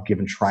feedback. I've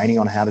given training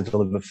on how to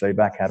deliver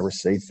feedback, how to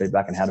receive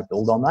feedback, and how to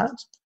build on that.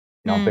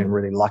 I've been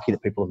really lucky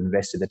that people have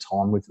invested their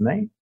time with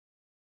me.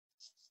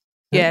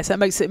 Yeah, so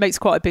it makes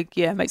quite a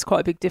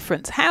big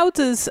difference. How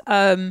does...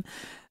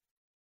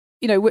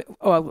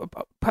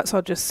 perhaps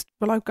will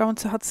I go on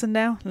to Hudson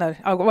now? No,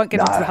 I won't get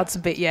onto the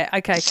Hudson bit yet.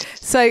 Okay.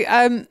 So,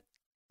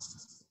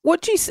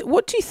 what do you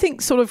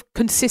think sort of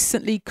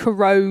consistently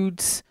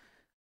erodes,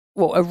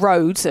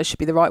 that should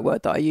be the right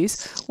word that I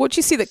use. What do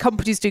you see that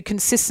companies do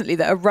consistently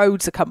that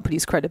erodes a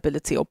company's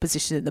credibility or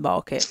position in the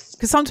market?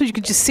 Because sometimes you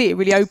can just see it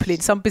really openly,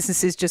 and some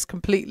businesses just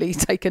completely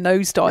take a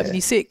nosedive, and you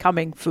see it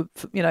coming for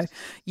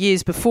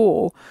years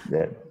before.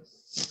 Yeah.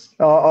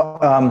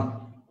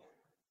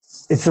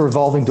 It's the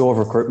revolving door of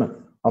recruitment.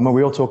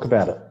 We all talk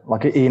about it.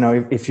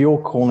 If you're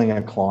calling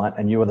a client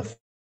and you are the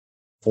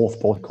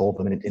fourth call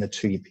them in a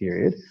 2-year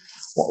period,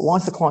 why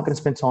is the client going to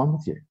spend time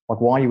with you?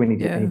 Why are you any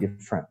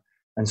different?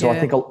 And so I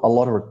think a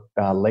lot of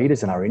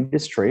leaders in our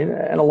industry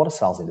and a lot of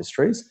sales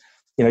industries,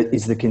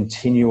 is the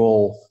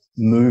continual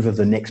move of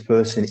the next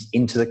person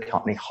into the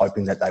company,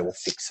 hoping that they will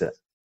fix it.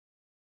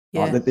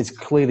 Yeah. Right? There's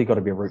clearly got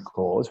to be a root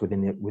cause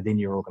within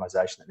your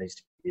organisation that needs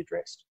to be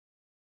addressed.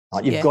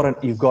 Right? You've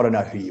got to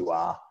know who you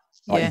are.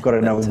 Right? You've got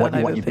to know what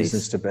you want your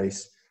business to be.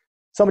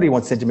 Somebody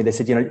once said to me, they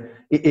said,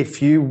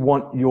 if you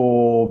want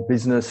your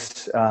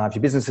business, if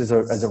your business is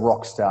a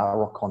rock star, a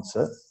rock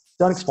concert,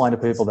 don't explain to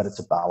people that it's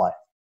a ballet.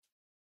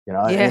 You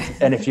know,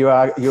 and if you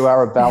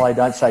are a ballet,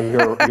 don't say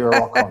you're a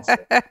rock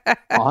concert.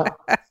 Right?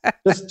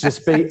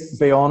 Just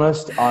be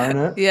honest,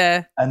 own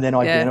it, and then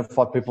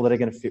identify people that are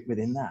going to fit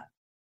within that.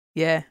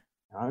 Yeah,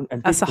 you know,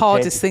 and that's the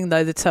hardest thing,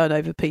 though. The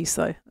turnover piece,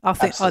 though, I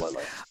think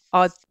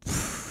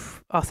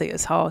I think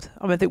it's hard.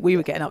 I mean, I think we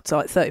were getting up to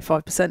like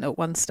 35% at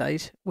one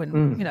stage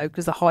when you know,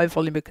 because the high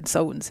volume of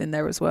consultants in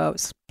there as well.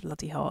 It's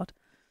bloody hard.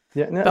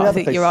 Yeah, but I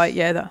think you're right.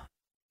 Yeah,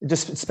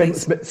 just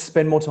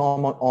spend more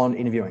time on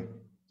interviewing.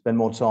 Spend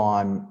more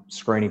time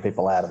screening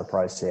people out of the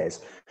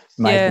process,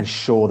 making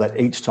sure that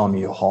each time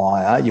you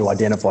hire, you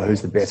identify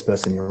who's the best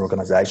person in your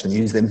organisation and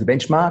use them as a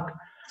benchmark.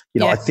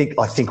 You know, I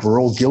think we're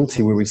all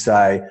guilty where we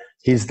say,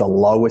 here's the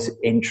lowest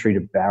entry to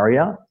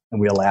barrier, and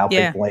we allow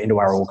people into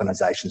our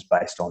organisations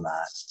based on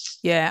that.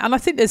 Yeah, and I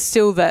think there's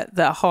still that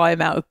high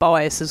amount of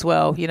bias as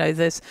well. You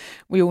know,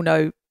 we all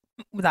know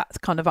that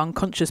kind of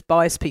unconscious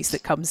bias piece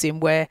that comes in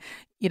where,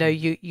 you know,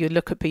 you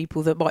look at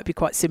people that might be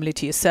quite similar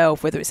to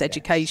yourself, whether it's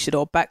education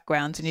or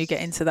background, and you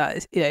get into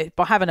that, you know,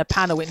 by having a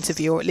panel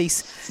interview or at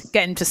least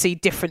getting to see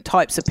different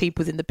types of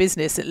people within the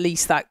business, at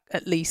least that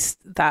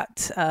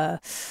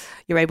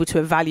you're able to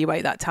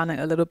evaluate that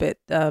talent a little bit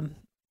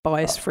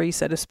bias free,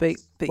 so to speak.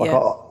 But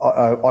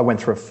I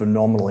went through a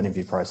phenomenal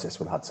interview process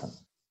with Hudson.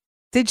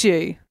 Did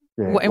you?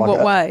 Yeah, in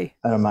what way?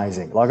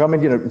 Amazing. Like, I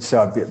mean, you know,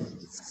 so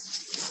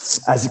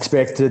as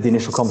expected, the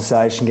initial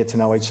conversation, get to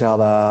know each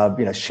other,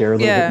 you know, share a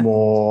little bit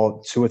more,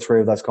 2 or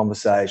 3 of those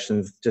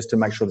conversations, just to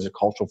make sure there's a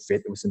cultural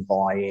fit, there was some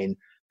buy-in,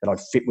 that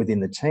I'd fit within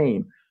the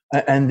team.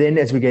 And then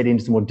as we get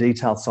into the more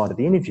detailed side of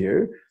the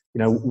interview, you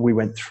know, I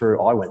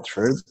went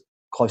through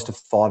close to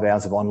 5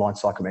 hours of online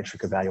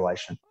psychometric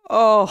evaluation.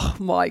 Oh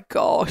my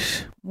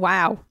gosh.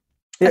 Wow.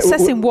 Yeah,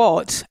 Assessing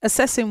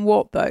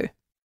what though?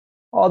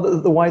 Oh,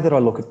 the way that I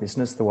look at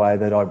business, the way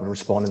that I would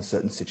respond in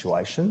certain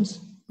situations.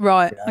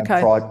 Right. You know,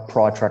 okay.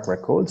 Prior track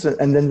records.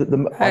 And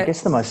then I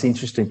guess the most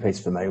interesting piece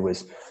for me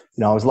was, you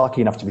know, I was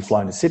lucky enough to be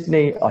flown to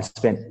Sydney. I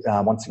spent,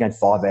 once again,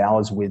 5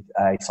 hours with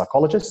a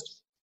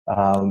psychologist.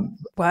 Wow.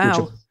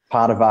 Which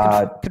part of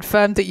our...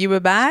 Confirmed that you were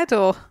mad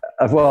or...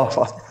 Well,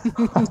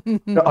 I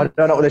don't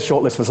know what their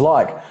shortlist was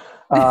like.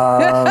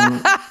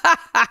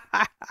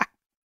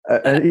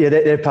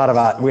 They're part of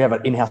our... We have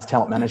an in-house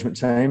talent management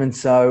team. And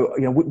so,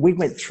 you know, we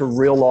went through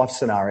real-life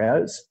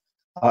scenarios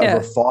over a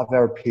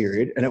 5-hour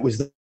period, and it was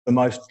the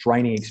most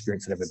draining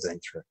experience I've ever been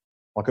through.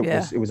 Like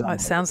it was.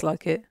 It sounds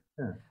like it.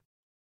 Yeah.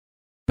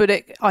 But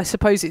I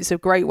suppose it's a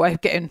great way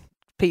of getting,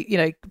 you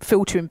know,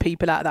 filtering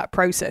people out of that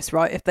process,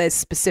 right? If there's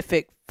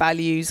specific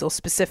values or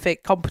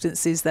specific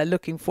competencies they're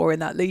looking for in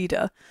that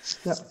leader,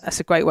 that's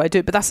a great way to do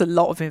it. But that's a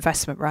lot of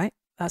investment, right?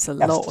 That's a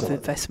lot of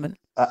investment.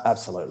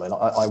 Absolutely.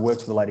 I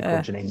worked with a lady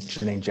called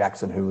Janine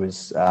Jackson, who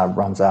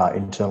runs our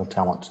internal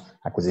talent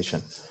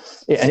acquisition.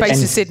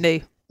 Based in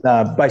Sydney.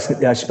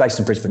 She's based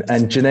in Brisbane,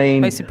 and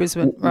Janine based in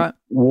Brisbane, right?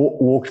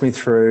 Walked me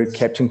through,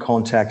 kept in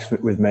contact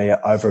with me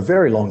over a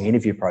very long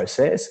interview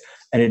process,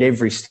 and at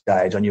every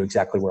stage, I knew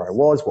exactly where I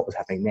was, what was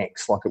happening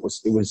next. Like it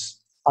was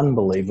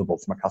unbelievable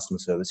from a customer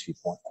service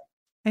viewpoint.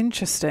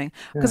 Interesting,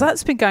 because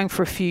that's been going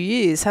for a few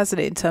years, hasn't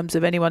it? In terms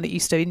of anyone that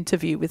used to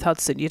interview with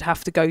Hudson, you'd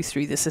have to go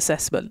through this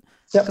assessment.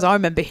 Because I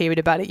remember hearing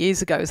about it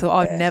years ago, so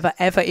I'd never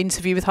ever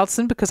interview with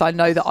Hudson because I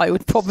know that I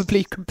would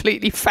probably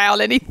completely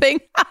fail anything.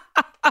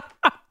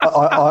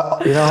 I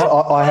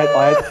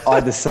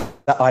had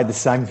the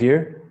same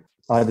view.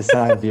 And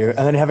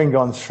then having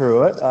gone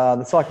through it,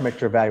 the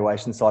psychometric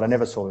evaluation side, I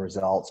never saw the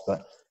results,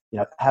 but you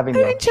know, having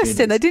they're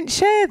interesting. They didn't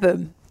share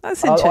them.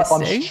 That's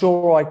interesting. I'm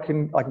sure I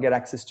can get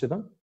access to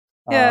them.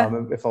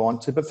 If I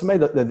want to. But for me,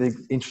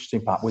 the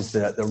interesting part was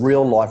the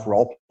real life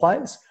role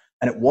plays,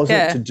 and it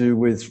wasn't to do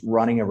with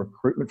running a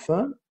recruitment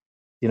firm.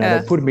 You know,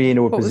 they put me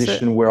into a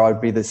position where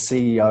I'd be the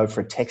CEO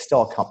for a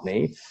textile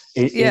company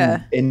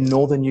in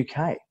northern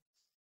UK.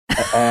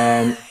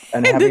 And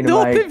in the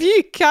northern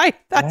UK,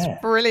 that's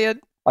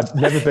brilliant. I'd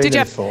never been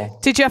there before.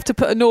 Did you have to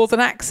put a northern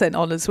accent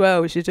on as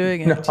well as you're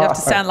doing it? No, did you have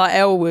to sound like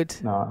Elwood?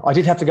 No, I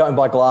did have to go and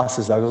buy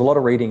glasses though. There was a lot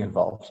of reading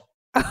involved.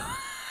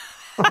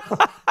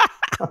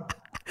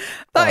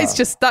 That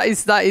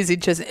is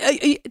interesting.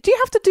 Do you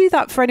have to do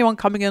that for anyone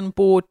coming on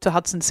board to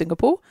Hudson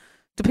Singapore?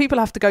 Do people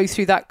have to go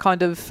through that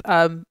kind of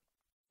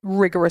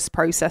rigorous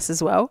process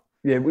as well?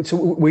 Yeah, so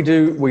we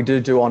do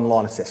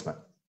online assessment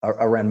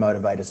around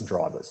motivators and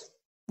drivers.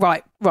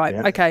 Right,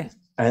 okay.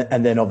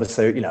 And then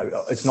obviously, you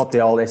know, it's not the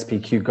old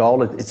SPQ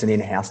goal. It's an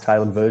in-house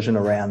tailored version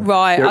around.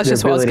 Right, that's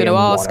just what I was going to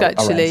ask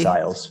actually.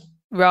 Sales.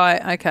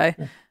 Right, okay.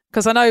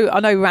 Because I know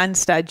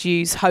Randstad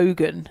use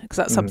Hogan because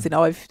that's something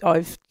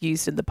I've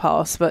used in the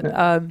past, but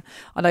I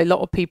know a lot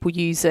of people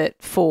use it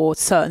for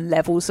certain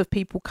levels of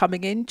people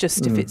coming in,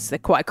 just if they're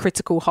quite a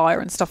critical hire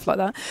and stuff like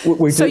that.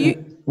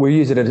 We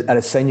use it at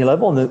a senior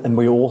level, and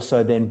we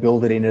also then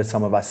build it into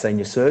some of our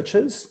senior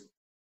searches,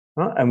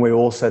 right? And we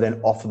also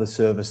then offer the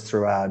service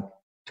through our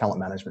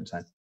talent management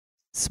team.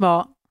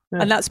 Smart.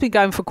 And that's been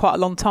going for quite a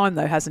long time,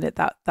 though, hasn't it?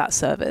 That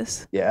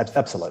service. Yeah,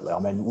 absolutely. I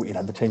mean,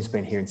 the team's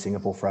been here in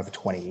Singapore for over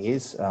 20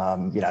 years.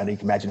 And you can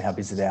imagine how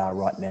busy they are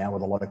right now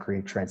with a lot of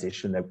career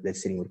transition. They're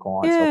sitting with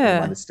clients, helping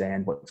them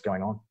understand what's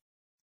going on.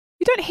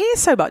 You don't hear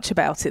so much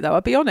about it, though.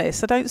 I'll be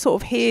honest. I don't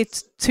sort of hear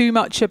too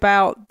much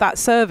about that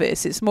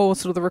service. It's more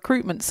sort of the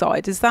recruitment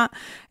side. Is that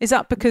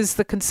because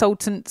the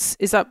consultants?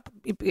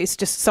 It's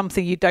just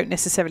something you don't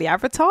necessarily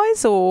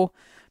advertise, or?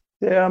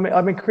 Yeah,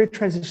 I mean, career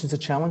transition is a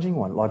challenging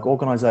one. Like,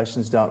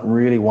 organisations don't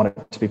really want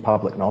it to be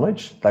public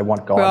knowledge. They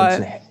want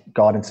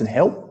guidance and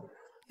help.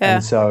 Yeah.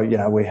 And so,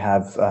 we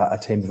have a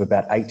team of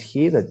about 8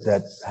 here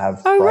that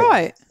have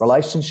great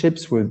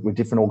relationships with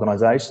different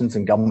organisations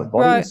and government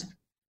bodies,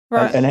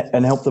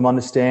 and help them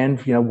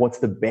understand, what's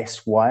the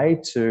best way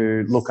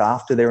to look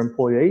after their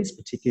employees,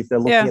 particularly if they're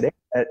looking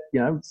at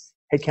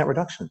headcount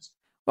reductions.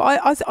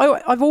 But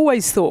I've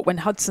always thought when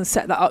Hudson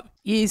set that up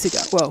years ago,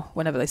 well,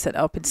 whenever they set it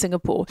up in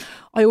Singapore,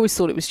 I always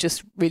thought it was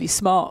just really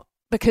smart,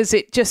 because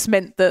it just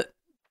meant that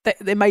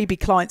there may be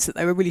clients that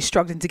they were really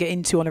struggling to get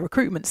into on a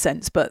recruitment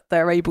sense, but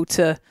they're able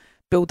to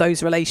build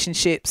those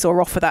relationships or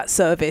offer that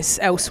service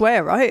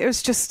elsewhere, right?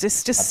 It's just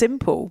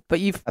simple, but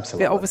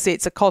obviously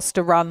it's a cost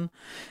to run.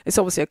 It's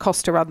obviously a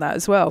cost to run that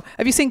as well.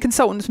 Have you seen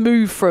consultants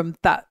move from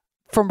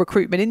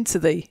recruitment into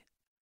the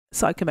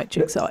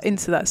psychometric side,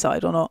 into that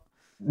side, or not?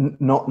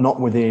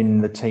 Not within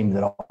the team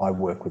that I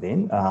work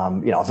within.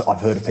 I've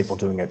heard of people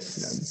doing it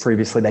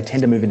previously. They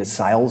tend to move into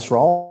sales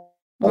roles,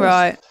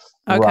 right?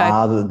 Okay.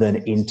 Rather than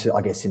into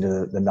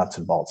the nuts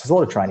and bolts. There's a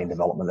lot of training and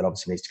development that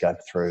obviously needs to go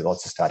through,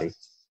 lots of study.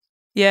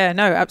 Yeah,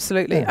 no,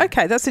 absolutely. Yeah.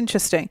 Okay, that's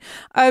interesting.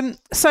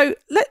 So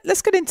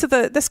let's get into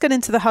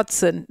the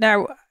Hudson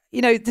now.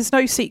 There's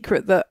no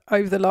secret that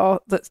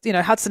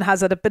Hudson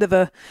has had a bit of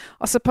a,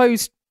 I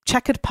suppose,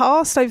 checkered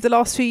past over the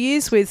last few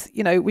years with,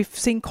 we've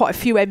seen quite a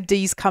few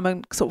MDs come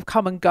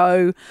and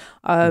go.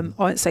 I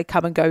won't say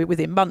come and go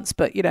within months,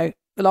 but, the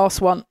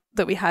last one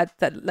that we had,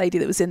 that lady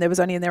that was in there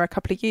was only in there a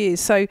couple of years.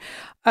 So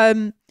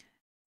did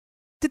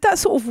that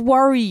sort of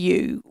worry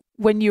you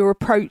when you were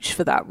approached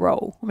for that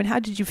role? I mean, how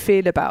did you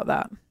feel about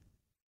that?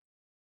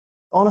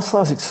 Honestly,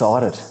 I was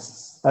excited.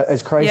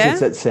 As crazy as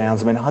that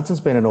sounds, I mean, Hudson's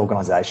been an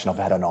organisation I've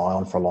had an eye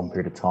on for a long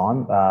period of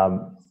time.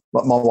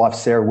 My wife,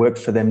 Sarah, worked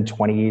for them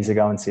 20 years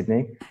ago in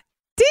Sydney.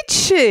 Did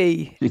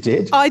she? She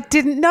did. I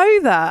didn't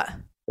know that.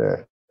 Yeah.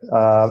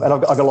 And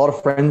I've got a lot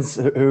of friends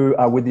who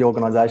are with the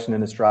organisation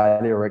in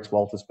Australia or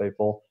ex-Walters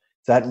people.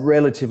 So I had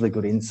relatively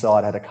good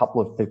insight. I had a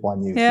couple of people I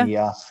knew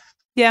here.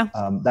 Yeah.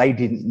 They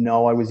didn't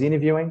know I was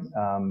interviewing.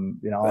 I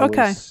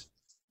was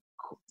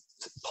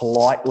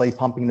politely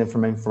pumping them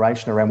from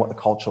information around what the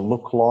culture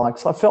looked like.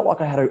 So I felt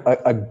like I had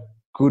a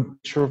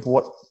good picture of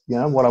what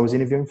I was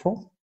interviewing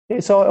for. Yeah,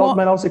 so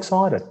I was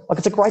excited. Like,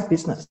 it's a great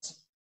business.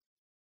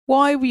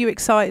 Why were you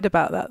excited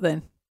about that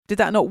then? Did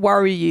that not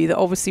worry you that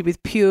obviously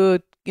with Pure,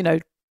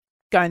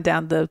 going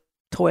down the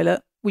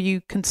toilet, were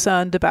you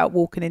concerned about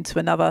walking into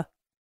another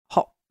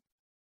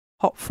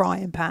hot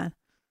frying pan?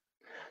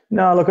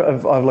 No, look,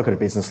 I look at a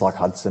business like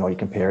Hudson, or you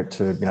compare it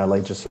to,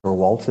 Legis or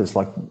Walters,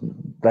 like,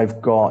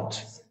 they've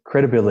got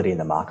credibility in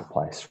the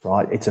marketplace,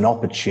 right? It's an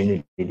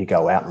opportunity to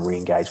go out and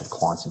re-engage with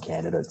clients and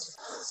candidates.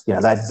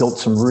 They've built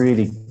some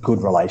really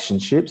good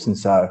relationships, and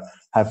so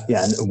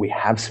and we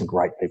have some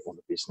great people in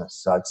the business.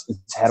 So it's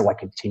how do I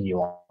continue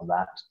on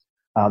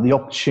that? The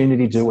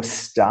opportunity to do a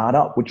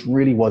startup, which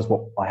really was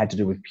what I had to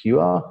do with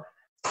Pure,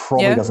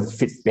 probably doesn't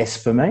fit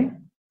best for me.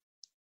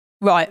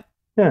 Right.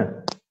 Yeah.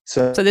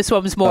 So this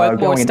one was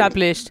more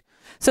established.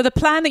 So the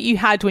plan that you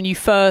had when you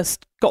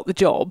first got the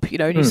job,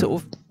 and you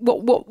sort of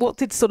what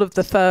did sort of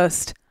the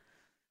first,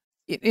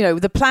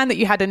 the plan that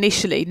you had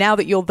initially, now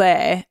that you're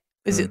there,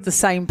 is it the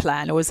same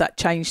plan, or has that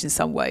changed in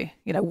some way?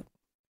 Yeah,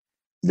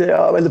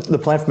 I mean, the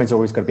plan for me has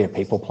always got to be a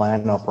people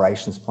plan, an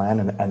operations plan,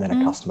 and then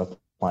a customer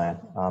plan.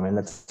 And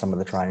that's some of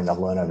the training I've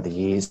learned over the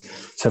years.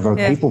 So from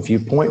a people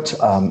viewpoint,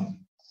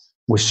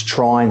 was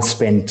try and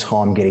spend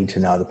time getting to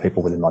know the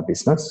people within my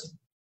business.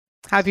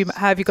 How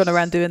have you gone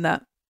around doing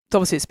that?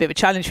 Obviously, it's a bit of a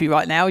challenge for you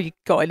right now. You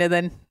got in and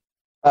then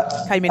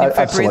came in February,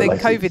 absolutely. then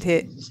COVID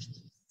hit.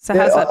 So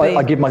how's that been?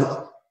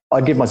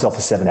 I give myself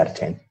a 7 out of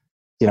 10.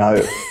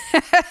 I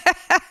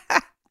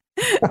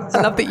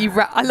love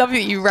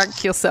that you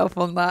rank yourself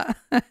on that.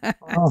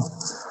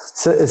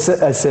 So it's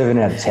a 7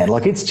 out of 10.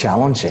 Like, it's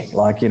challenging.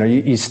 Like,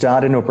 you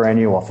start in a brand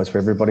new office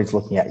where everybody's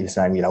looking at you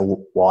saying,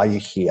 why are you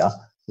here?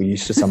 We're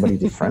used to somebody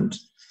different.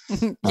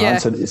 Yeah.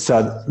 So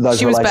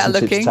those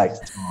relationships take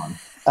time.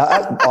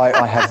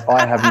 I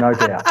have no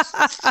doubt.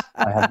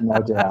 I have no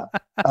doubt.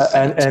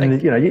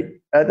 And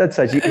at that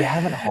stage, you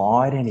haven't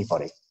hired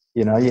anybody.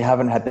 You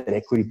haven't had that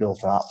equity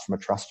built up from a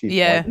trust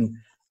viewpoint.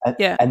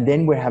 And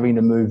then we're having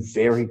to move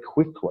very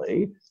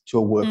quickly to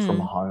a work from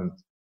home,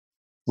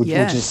 which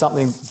is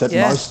something that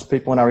most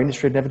people in our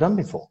industry had never done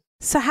before.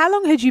 So how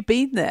long had you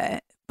been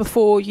there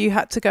before you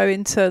had to go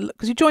into,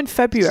 because you joined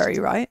February,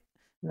 right?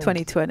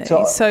 2020.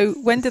 So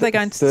when did they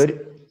go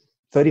into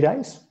 30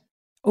 days?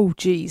 Oh,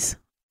 geez.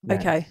 Yeah.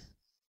 Okay.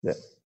 Yeah.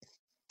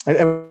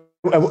 And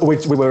we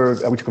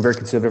took a very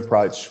conservative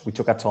approach. We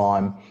took our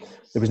time.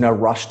 There was no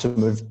rush to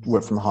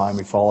work from home.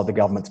 We followed the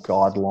government's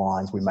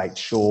guidelines. We made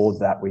sure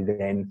that we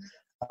then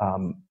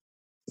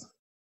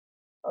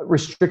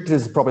restricted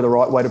is probably the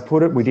right way to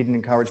put it. We didn't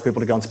encourage people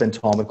to go and spend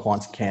time with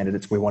clients and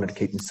candidates. We wanted to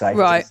keep them safe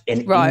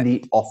in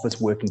the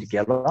office working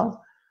together.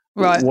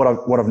 Right.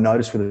 What I've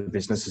noticed with the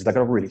business is they've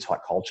got a really tight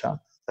culture.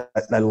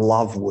 They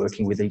love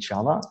working with each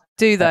other.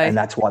 Do they? And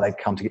that's why they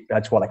come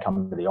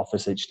to the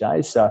office each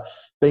day. So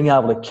being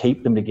able to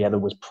keep them together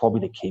was probably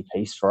the key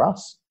piece for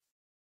us.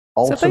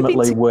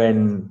 Ultimately,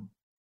 when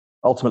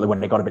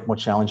they got a bit more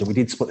challenging, we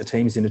did split the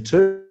teams into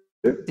two.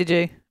 Did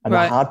you? And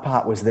the hard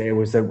part was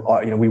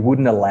that we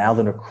wouldn't allow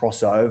them to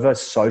cross over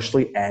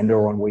socially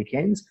or on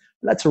weekends.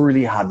 And that's a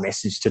really hard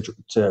message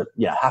to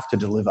have to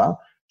deliver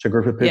to a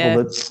group of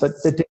people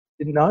that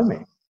didn't know me.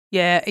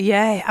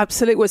 Yeah,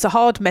 absolutely. Well, it's a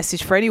hard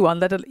message for anyone,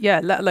 let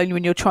alone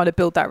when you're trying to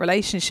build that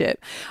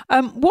relationship.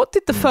 What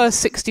did the first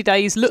 60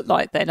 days look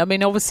like then? I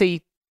mean,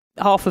 obviously,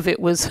 half of it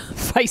was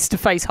face to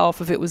face,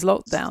 half of it was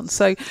lockdown.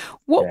 So,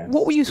 what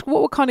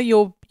were kind of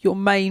your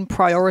main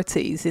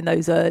priorities in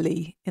those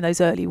early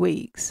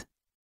weeks?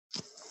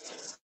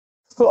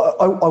 Well,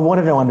 I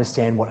wanted to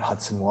understand what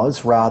Hudson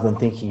was rather than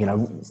thinking,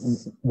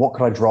 what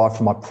could I drive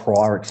from my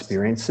prior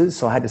experiences?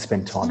 So I had to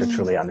spend time to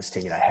truly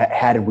understand,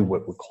 how did we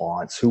work with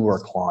clients? Who were our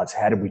clients?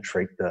 How did we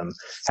treat them?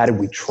 How did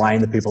we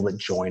train the people that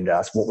joined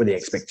us? What were the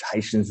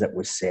expectations that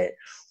were set?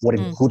 What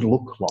did good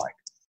look like?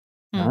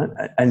 Right?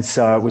 And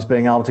so it was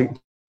being able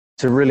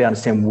to really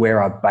understand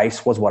where our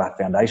base was, what our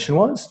foundation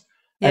was,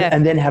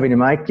 and then having to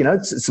make,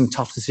 some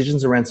tough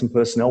decisions around some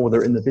personnel,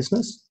 whether in the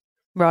business.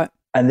 Right.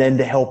 And then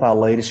to help our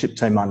leadership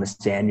team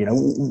understand,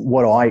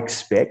 what I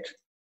expect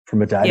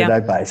from a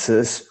day-to-day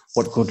basis,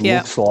 what good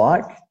looks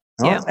like,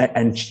 right?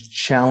 And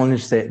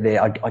challenge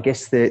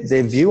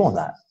their view on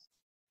that,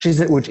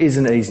 which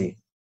isn't easy.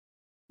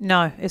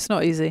 No, it's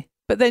not easy.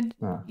 But then,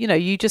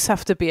 you just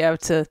have to be able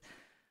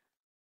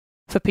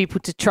for people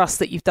to trust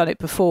that you've done it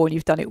before and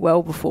you've done it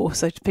well before.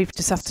 So people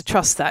just have to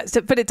trust that.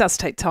 But it does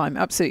take time.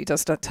 Absolutely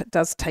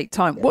does take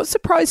time. Yeah. What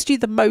surprised you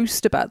the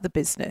most about the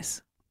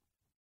business?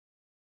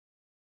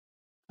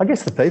 I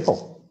guess the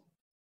people.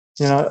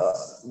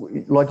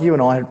 Like you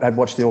and I had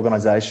watched the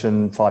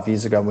organisation 5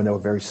 years ago when they were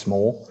very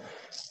small.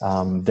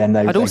 Then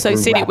I'd also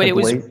seen rapidly. It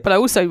when it was, but I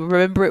also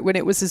remember it when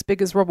it was as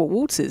big as Robert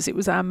Walters. It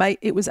was our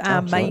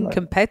main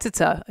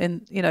competitor,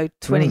 in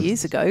 20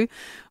 years ago.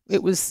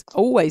 It was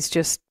always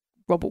just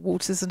Robert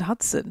Walters and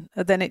Hudson,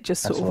 and then it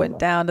just sort of went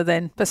down. And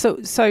then,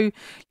 so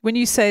when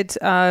you said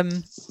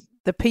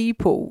the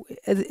people,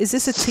 is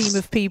this a team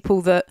of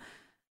people that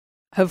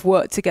have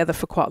worked together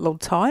for quite a long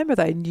time? Are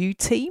they a new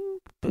team?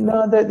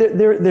 No,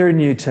 they're a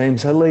new team.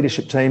 So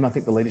leadership team, I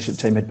think the leadership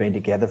team had been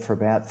together for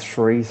about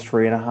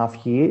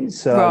 3.5 years.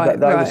 So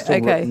they were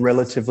still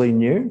relatively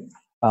new.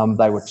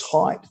 They were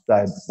tight.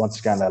 They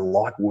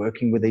like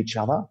working with each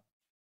other.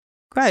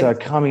 Great. So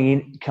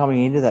coming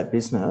into that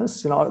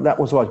business, that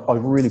was what I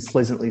was really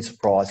pleasantly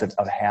surprised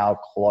of how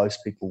close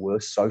people were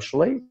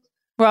socially.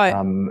 Right.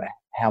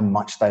 How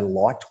much they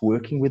liked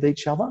working with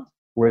each other.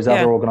 Whereas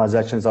other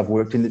organisations I've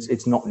worked in,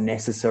 it's not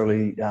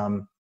necessarily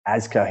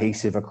as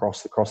cohesive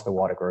across the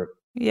wider group.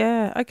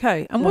 Yeah.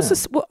 Okay. And what's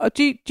this?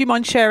 Do you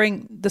mind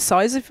sharing the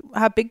size of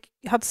how big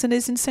Hudson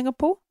is in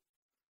Singapore?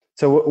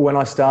 So when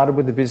I started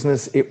with the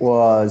business, it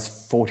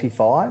was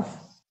 45.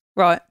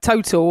 Right.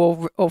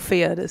 Total or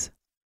fee earners?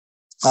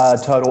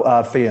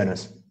 Total fee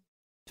earners.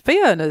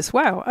 Fee earners.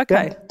 Wow.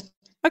 Okay. Yeah.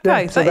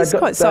 Okay. So that is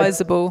quite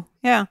sizable.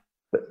 Yeah.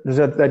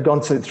 They'd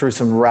gone through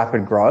some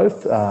rapid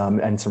growth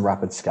and some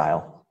rapid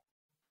scale.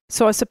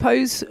 So I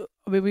suppose,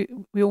 we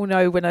all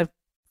know when a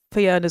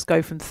fee earners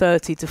go from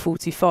 30 to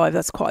 45,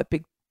 that's quite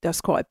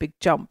a big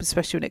jump,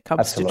 especially when it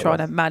comes to trying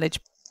to manage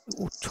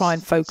or try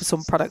and focus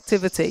on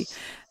productivity.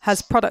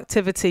 Has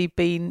productivity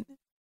been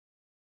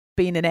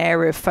an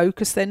area of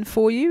focus then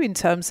for you in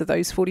terms of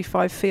those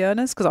 45 fee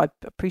earners? Because I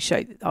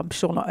appreciate, I'm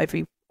sure not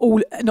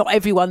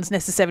everyone's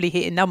necessarily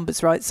hitting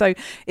numbers, right? So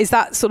is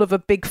that sort of a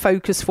big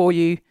focus for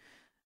you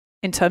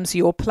in terms of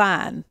your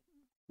plan?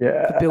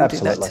 Yeah, building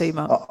absolutely. That team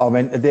up. I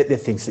mean, they're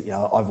things that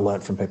I've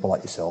learned from people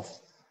like yourself,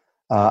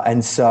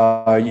 and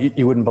so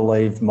you wouldn't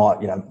believe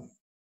my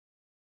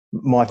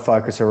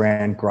focus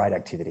around great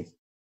activity.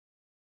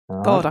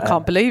 God, I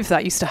can't believe that.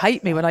 I used to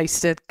hate me when I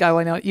used to go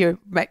on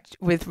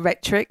with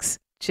Metrics.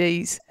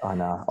 Jeez, I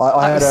know.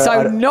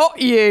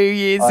 Not you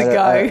years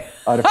ago.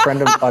 I had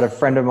a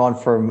friend of mine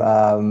from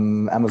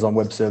Amazon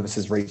Web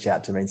Services reach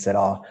out to me and said,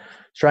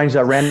 strange,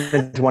 I ran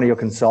into one of your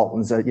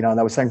consultants, and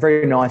they were saying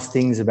very nice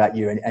things about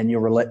you and your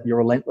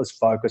relentless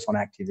focus on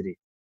activity.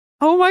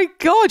 Oh my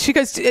God. She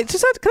goes, can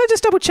I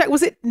just double check?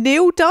 Was it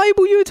Neil Dybel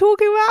you were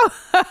talking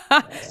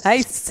about?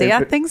 Hey, see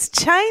how things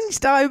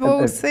changed,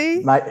 Dybel,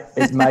 see?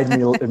 It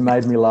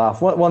made me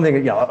laugh. One thing,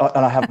 and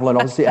I have learned,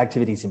 obviously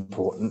activity is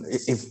important.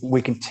 If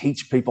we can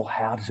teach people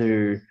how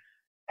to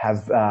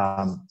have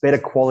better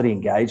quality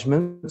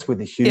engagements with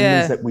the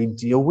humans that we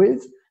deal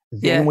with,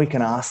 then we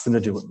can ask them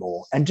to do it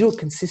more and do it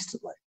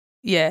consistently.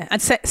 Yeah,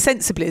 and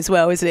sensibly as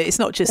well, isn't it? It's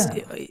not just,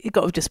 you've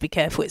got to just be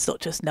careful. It's not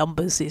just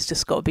numbers. It's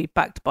just got to be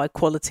backed by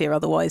quality, or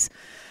otherwise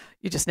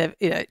you just never,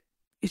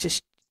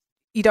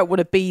 you don't want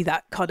to be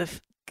that kind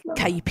of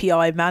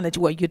KPI manager.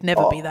 Well, you'd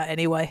never be that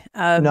anyway.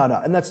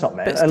 No, and that's not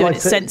me. But doing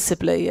it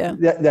sensibly, yeah.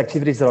 The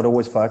activities that I'd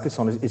always focus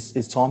on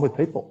is time with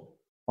people.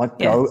 Like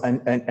go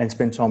and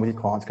spend time with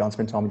your clients, go and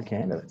spend time with your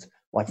candidates.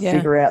 Like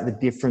figure out the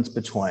difference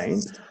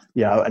between,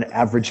 an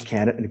average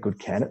candidate and a good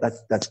candidate.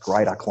 That's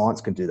great. Our clients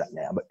can do that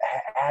now. But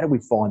how do we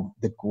find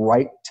the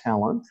great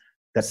talent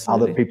that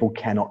other people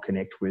cannot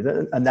connect with?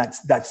 And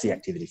that's the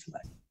activity for me.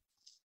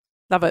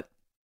 Love it.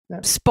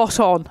 Yeah. Spot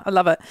on. I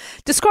love it.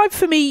 Describe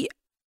for me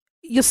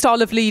your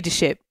style of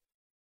leadership.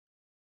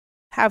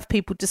 Have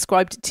people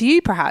described it to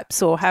you,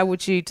 perhaps, or how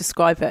would you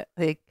describe it?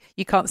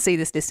 You can't see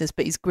this, listeners,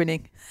 but he's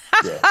grinning.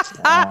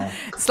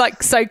 It's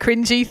like so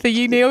cringy for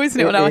you, Neil, isn't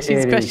it? When I ask you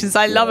these questions,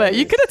 I love it.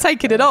 You could have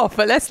taken it off,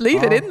 but let's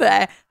leave it in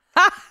there.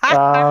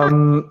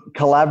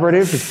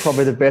 Collaborative is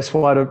probably the best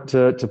way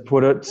to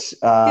put it.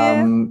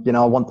 I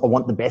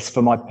want the best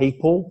for my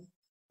people.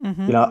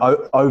 Mm-hmm.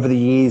 Over the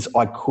years,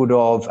 I could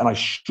have and I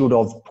should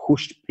have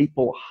pushed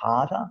people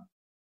harder.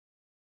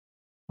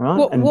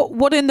 Right?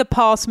 What in the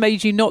past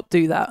made you not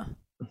do that?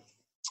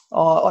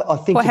 I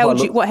think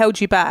what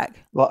held you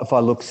back? Like if I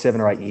look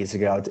 7 or 8 years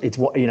ago, it's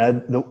what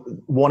the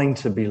wanting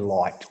to be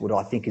liked. What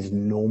I think is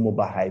normal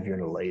behaviour in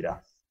a leader.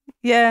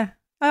 Yeah,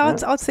 I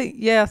think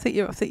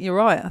you're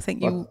right. I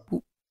think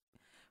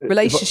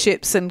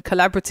relationships and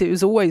collaborative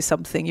is always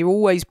something. You're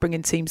always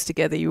bringing teams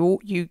together.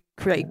 You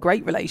create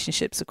great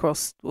relationships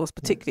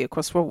particularly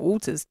across Robert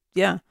Walters.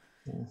 Yeah.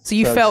 So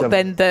you felt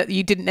then that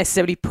you didn't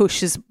necessarily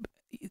push as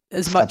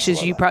much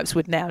as you perhaps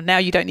would now. Now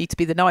you don't need to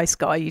be the nice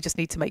guy. You just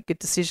need to make good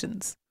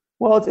decisions.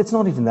 Well, it's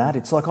not even that.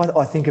 It's like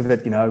I think of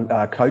it,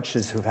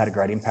 coaches who've had a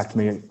great impact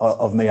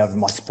of me over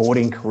my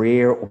sporting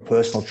career, or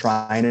personal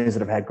trainers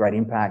that have had great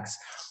impacts,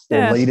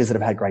 or leaders that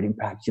have had great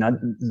impacts.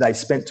 They've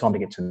spent time to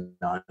get to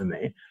know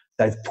me.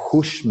 They've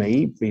pushed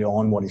me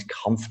beyond what is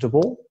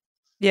comfortable.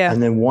 Yeah.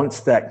 And then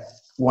once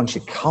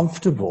you're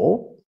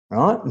comfortable,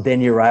 right,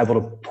 then you're able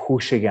to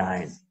push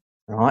again,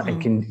 right,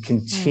 and can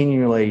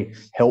continually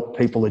help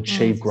people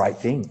achieve great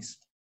things.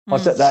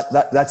 Like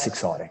that's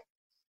exciting.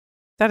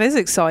 That is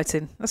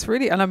exciting. That's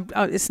really, and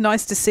it's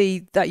nice to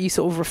see that you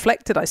sort of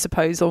reflected, I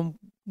suppose, on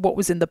what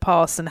was in the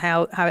past and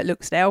how it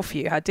looks now for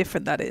you, how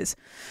different that is.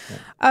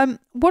 Yeah.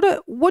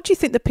 What do you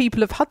think the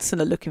people of Hudson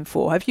are looking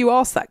for? Have you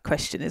asked that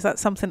question? Is that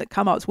something that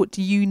come up? What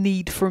do you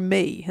need from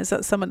me? Is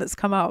that something that's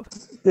come up?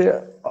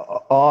 Yeah,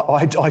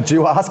 I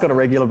do ask on a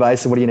regular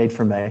basis, what do you need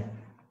from me?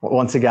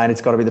 Once again,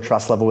 it's got to be the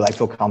trust level where they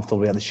feel comfortable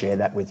to be able to share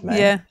that with me.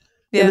 Yeah.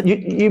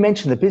 You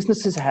mentioned the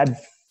business has had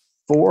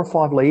 4 or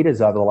 5 leaders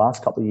over the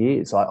last couple of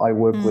years. I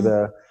work with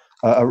a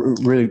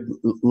really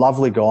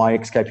lovely guy,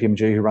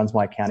 ex-KPMG, who runs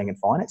my accounting and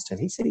finance team.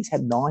 He said he's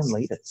had 9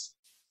 leaders,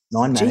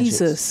 9 managers.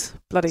 Jesus,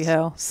 bloody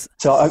hell.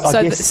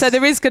 So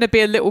there is going to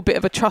be a little bit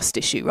of a trust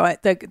issue,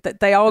 right?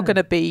 They are going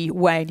to be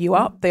weighing you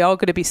up. They are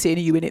going to be seeing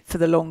you in it for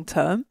the long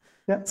term.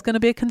 Yeah. It's going to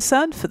be a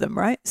concern for them,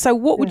 right? So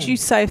what would you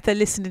say if they're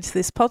listening to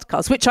this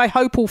podcast, which I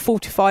hope all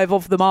 45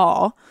 of them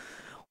are?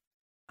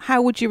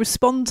 How would you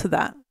respond to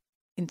that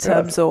in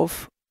terms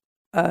of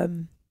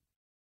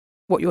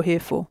what you're here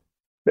for?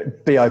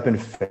 Be open to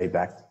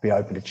feedback, be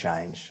open to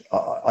change.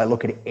 I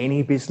look at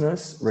any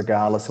business,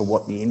 regardless of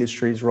what the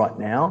industry is right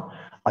now.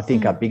 I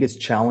think our biggest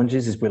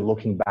challenges is we're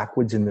looking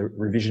backwards in the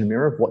revision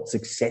mirror of what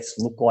success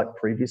looked like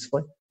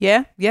previously.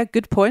 Yeah,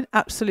 good point.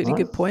 Absolutely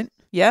good point.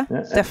 Yeah,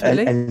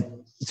 definitely.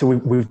 And so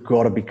we've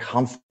got to be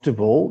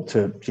comfortable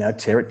to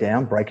tear it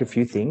down, break a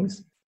few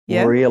things,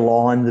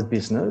 realign the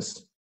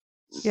business,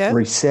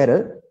 reset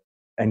it,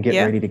 and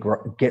get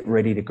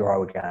ready to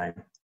grow again.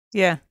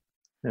 Yeah.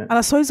 And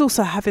I suppose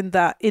also having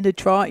that inner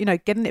drive,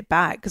 getting it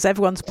back, because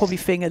everyone's probably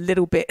feeling a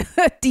little bit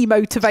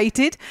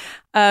demotivated,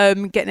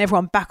 getting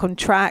everyone back on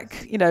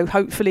track.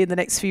 Hopefully in the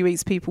next few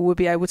weeks, people will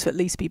be able to at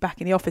least be back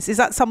in the office. Is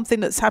that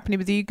something that's happening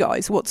with you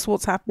guys?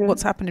 What's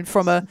happening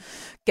from a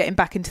getting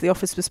back into the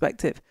office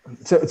perspective?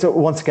 So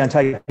once again,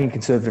 taking a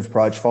conservative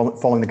approach,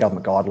 following the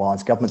government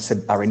guidelines. Government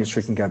said our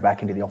industry can go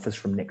back into the office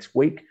from next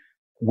week.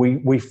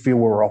 We feel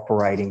we're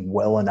operating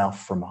well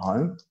enough from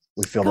home.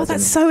 We feel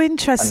that's so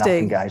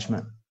interesting. Enough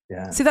engagement.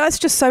 Yeah. See, that's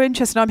just so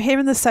interesting. I'm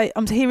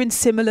hearing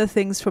similar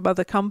things from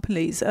other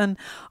companies, and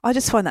I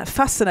just find that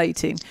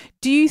fascinating.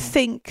 Do you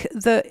think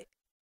that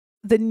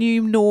the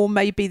new norm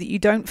may be that you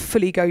don't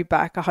fully go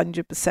back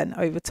 100%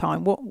 over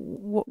time?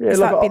 What has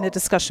that been a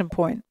discussion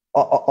point?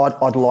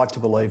 I'd like to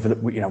believe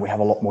that we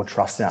have a lot more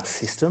trust in our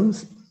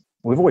systems.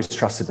 We've always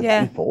trusted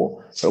the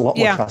people, but a lot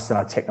more trust in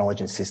our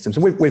technology and systems.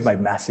 And we've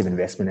made massive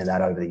investment in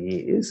that over the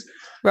years.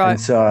 Right.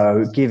 And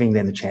so giving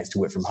them the chance to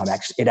work from home,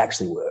 it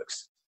actually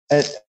works.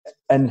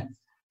 And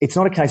it's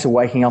not a case of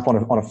waking up on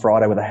a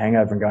Friday with a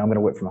hangover and going, I'm going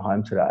to work from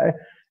home today.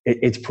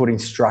 It's putting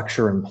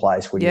structure in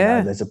place where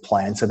there's a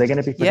plan, so they're going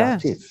to be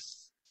productive.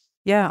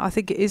 Yeah, I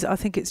think it is. I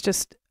think it's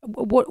just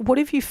what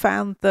have you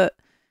found that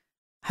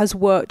has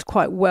worked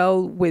quite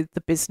well with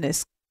the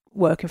business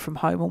working from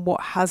home, and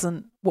what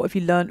have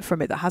you learned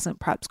from it that hasn't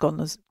perhaps gone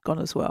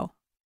as well?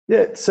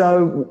 Yeah,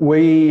 so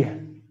we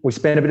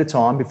spent a bit of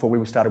time before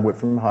we started work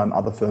from home.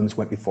 Other firms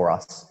went before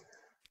us.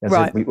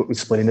 Right. We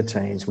split into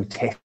teams. We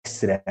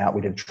tested it out.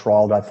 We did a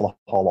trial day for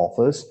the whole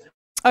office.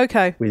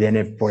 Okay. We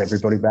then brought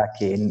everybody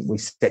back in. We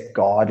set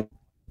guidelines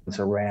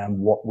around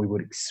what we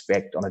would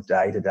expect on a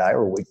day-to-day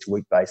or a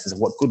week-to-week basis of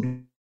what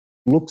good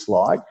looks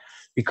like,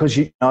 because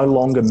you're no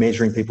longer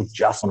measuring people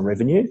just on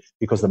revenue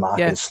because the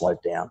market has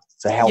slowed down.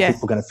 So how are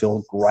people going to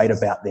feel great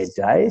about their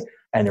day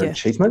and their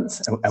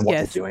achievements and what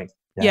they're doing?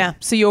 Yeah.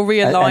 So you're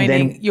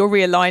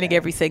realigning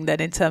everything then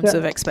in terms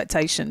of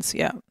expectations.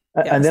 Yeah.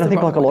 And then I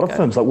think like a lot of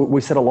firms, like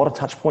we set a lot of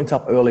touch points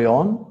up early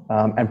on,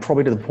 and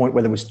probably to the point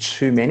where there was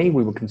too many.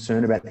 We were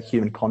concerned about the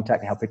human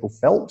contact and how people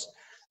felt.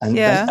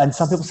 And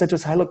some people said to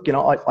us, hey, look,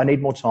 I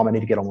need more time. I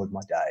need to get on with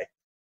my day.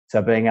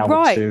 So being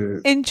able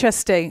to...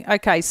 Interesting.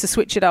 Okay, so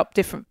switch it up.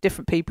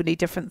 Different people need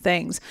different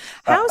things.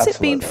 How's it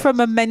been from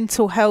a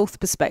mental health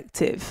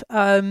perspective?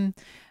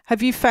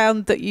 Have you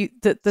found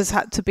that there's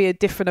had to be a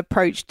different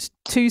approach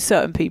to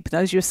certain people?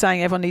 As you were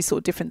saying, everyone needs sort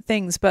of different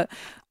things, but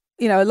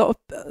a lot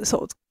of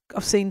sort of,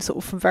 I've seen sort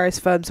of from various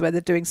firms where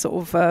they're doing sort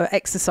of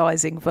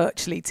exercising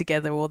virtually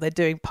together, or they're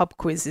doing pub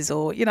quizzes,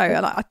 or and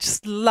I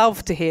just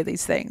love to hear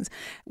these things.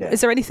 Yeah.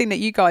 Is there anything that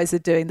you guys are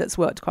doing that's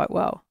worked quite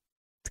well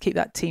to keep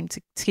that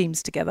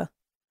teams together?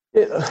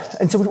 Yeah.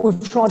 And so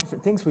we've tried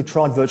different things. We've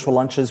tried virtual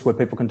lunches where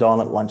people can dial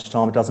in at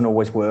lunchtime. It doesn't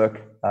always work.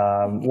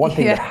 One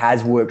thing that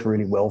has worked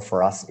really well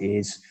for us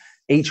is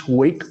each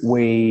week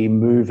we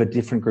move a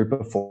different group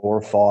of 4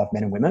 or 5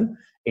 men and women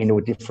into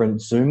a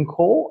different Zoom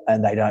call,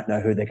 and they don't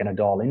know who they're going to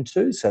dial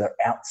into. So they're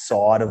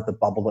outside of the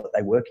bubble that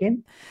they work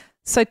in.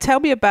 So tell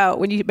me about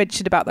when you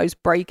mentioned about those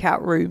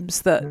breakout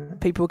rooms that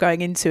people were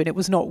going into, and it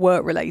was not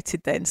work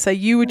related then. So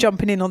you were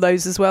jumping in on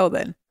those as well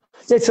then?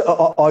 Yeah,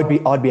 so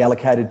I'd be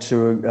allocated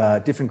to a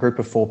different group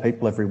of 4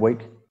 people every week.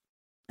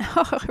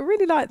 Oh, I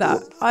really like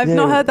that. I've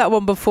not heard that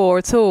one before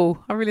at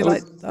all. I really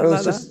like that.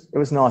 It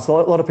was nice. A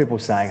lot of people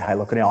saying, hey,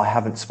 look, I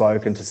haven't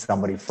spoken to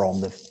somebody from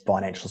the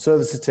financial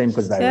services team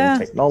because they were in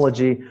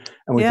technology.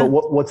 And we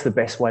thought, what's the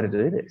best way to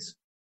do this?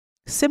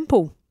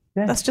 Simple.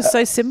 Yeah. That's just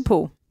so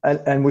simple.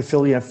 And we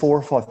feel, 4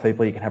 or 5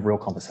 people, you can have real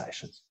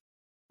conversations.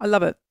 I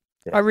love it.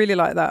 Yeah. I really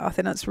like that. I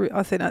think that's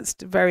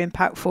very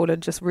impactful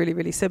and just really,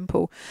 really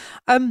simple.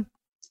 What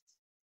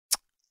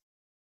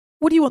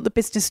do you want the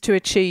business to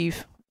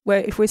achieve?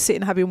 Where if we're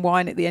sitting having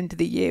wine at the end of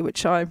the year,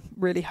 which I'm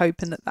really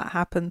hoping that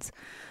happens,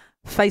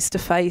 face to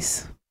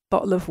face,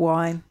 bottle of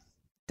wine,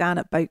 down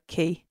at Boat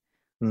Quay.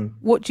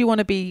 What do you want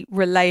to be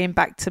relaying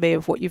back to me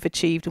of what you've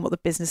achieved and what the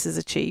business has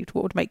achieved?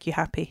 What would make you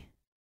happy?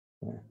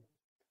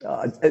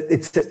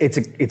 It's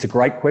a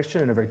great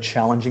question and a very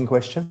challenging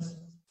question.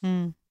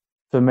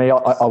 For me,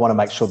 I want to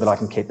make sure that I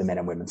can keep the men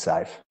and women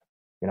safe,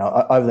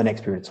 over the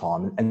next period of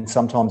time. And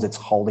sometimes it's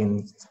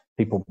holding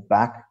people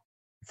back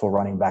before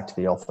running back to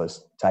the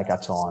office. Take our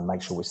time,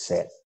 make sure we're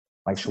set,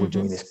 make sure we're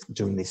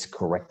doing this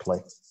correctly,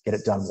 get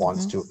it done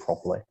once, do it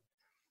properly.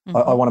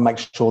 I want to make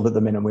sure that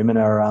the men and women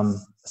are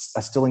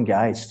still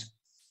engaged.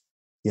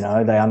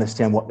 They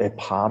understand what they're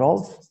part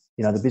of.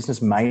 The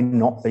business may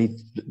not be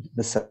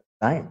the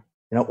same.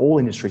 All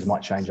industries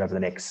might change over the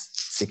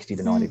next 60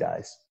 to 90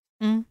 days.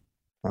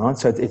 Right?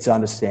 So it's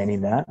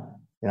understanding that.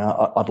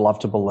 I'd love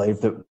to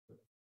believe that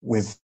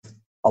we've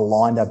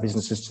aligned our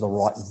businesses to the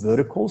right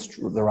verticals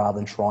rather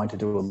than trying to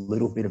do a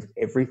little bit of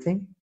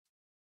everything.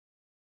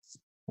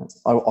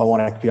 I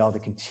want to be able to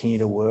continue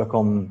to work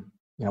on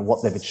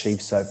what they've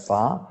achieved so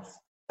far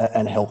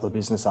and help the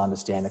business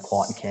understand the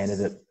client and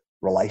candidate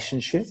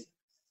relationship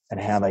and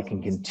how they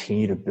can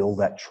continue to build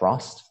that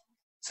trust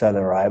so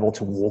they're able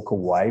to walk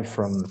away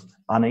from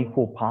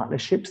unequal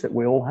partnerships that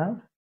we all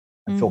have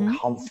and feel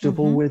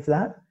comfortable with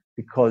that,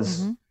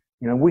 because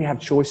we have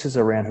choices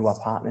around who our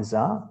partners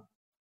are.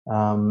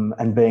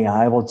 And being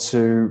able to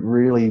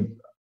really,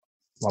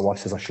 my wife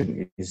says I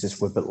shouldn't use this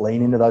word, but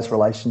lean into those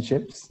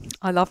relationships.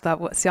 I love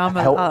that. See, I'm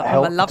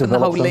loving the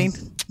whole lean.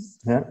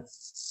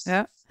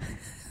 Yeah.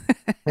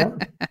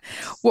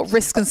 What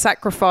risks and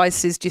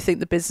sacrifices do you think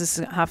the business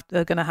are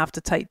going to have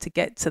to take to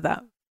get to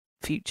that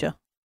future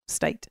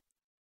state?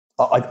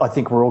 I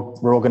think we're all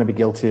going to be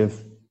guilty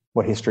of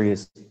what history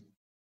is.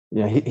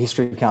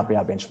 History can't be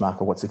our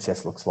benchmark of what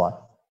success looks like.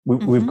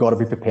 We've got to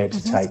be prepared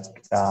to take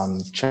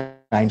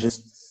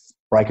changes,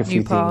 break a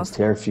few things,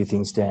 tear a few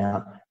things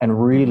down,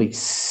 and really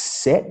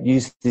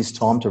use this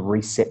time to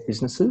reset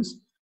businesses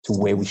to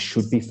where we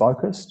should be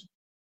focused,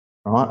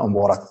 right, on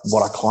what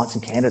our clients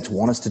and candidates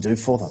want us to do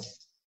for them.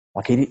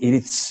 Like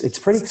it's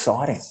pretty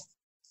exciting.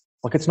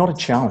 Like it's not a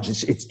challenge.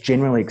 It's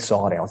genuinely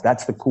exciting. Like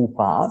that's the cool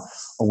part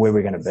of where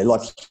we're going to be.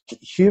 Like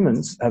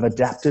humans have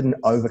adapted and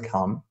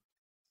overcome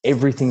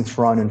everything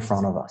thrown in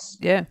front of us.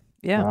 Yeah,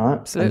 right?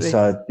 Absolutely. And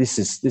so this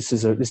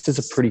is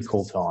a pretty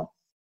cool time.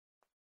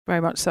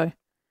 Very much so.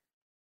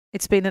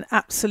 It's been an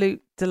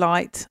absolute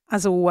delight,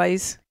 as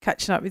always,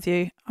 catching up with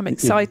you. I'm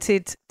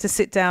excited to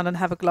sit down and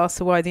have a glass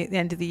of wine at the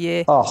end of the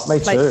year. Oh, me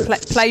too.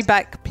 Play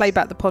back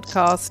the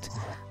podcast.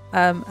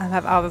 and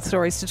have other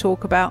stories to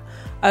talk about.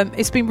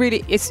 It's been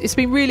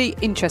really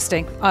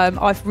interesting.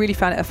 I've really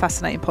found it a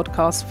fascinating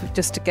podcast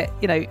just to get,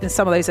 in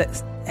some of those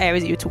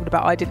areas that you were talking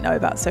about I didn't know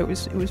about. So it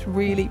was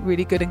really,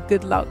 really good, and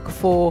good luck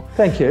for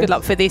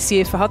this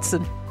year for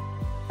Hudson.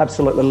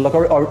 Absolutely. Look,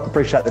 I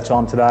appreciate the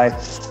time today.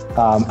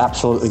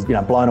 Absolutely,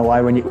 blown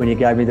away when you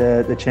gave me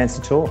the chance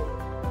to talk.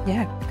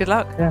 Yeah, good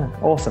luck. Yeah,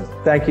 awesome.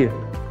 Thank you.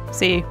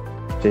 See you.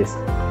 Cheers.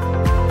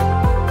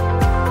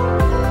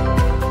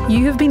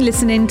 You have been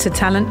listening to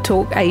Talent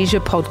Talk Asia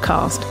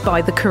podcast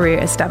by The Career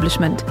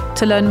Establishment.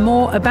 To learn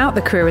more about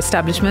The Career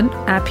Establishment,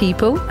 our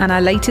people, and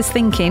our latest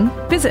thinking,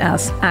 visit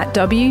us at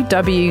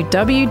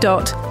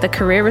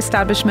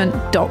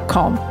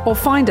www.thecareerestablishment.com or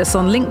find us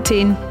on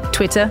LinkedIn,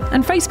 Twitter,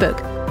 and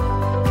Facebook.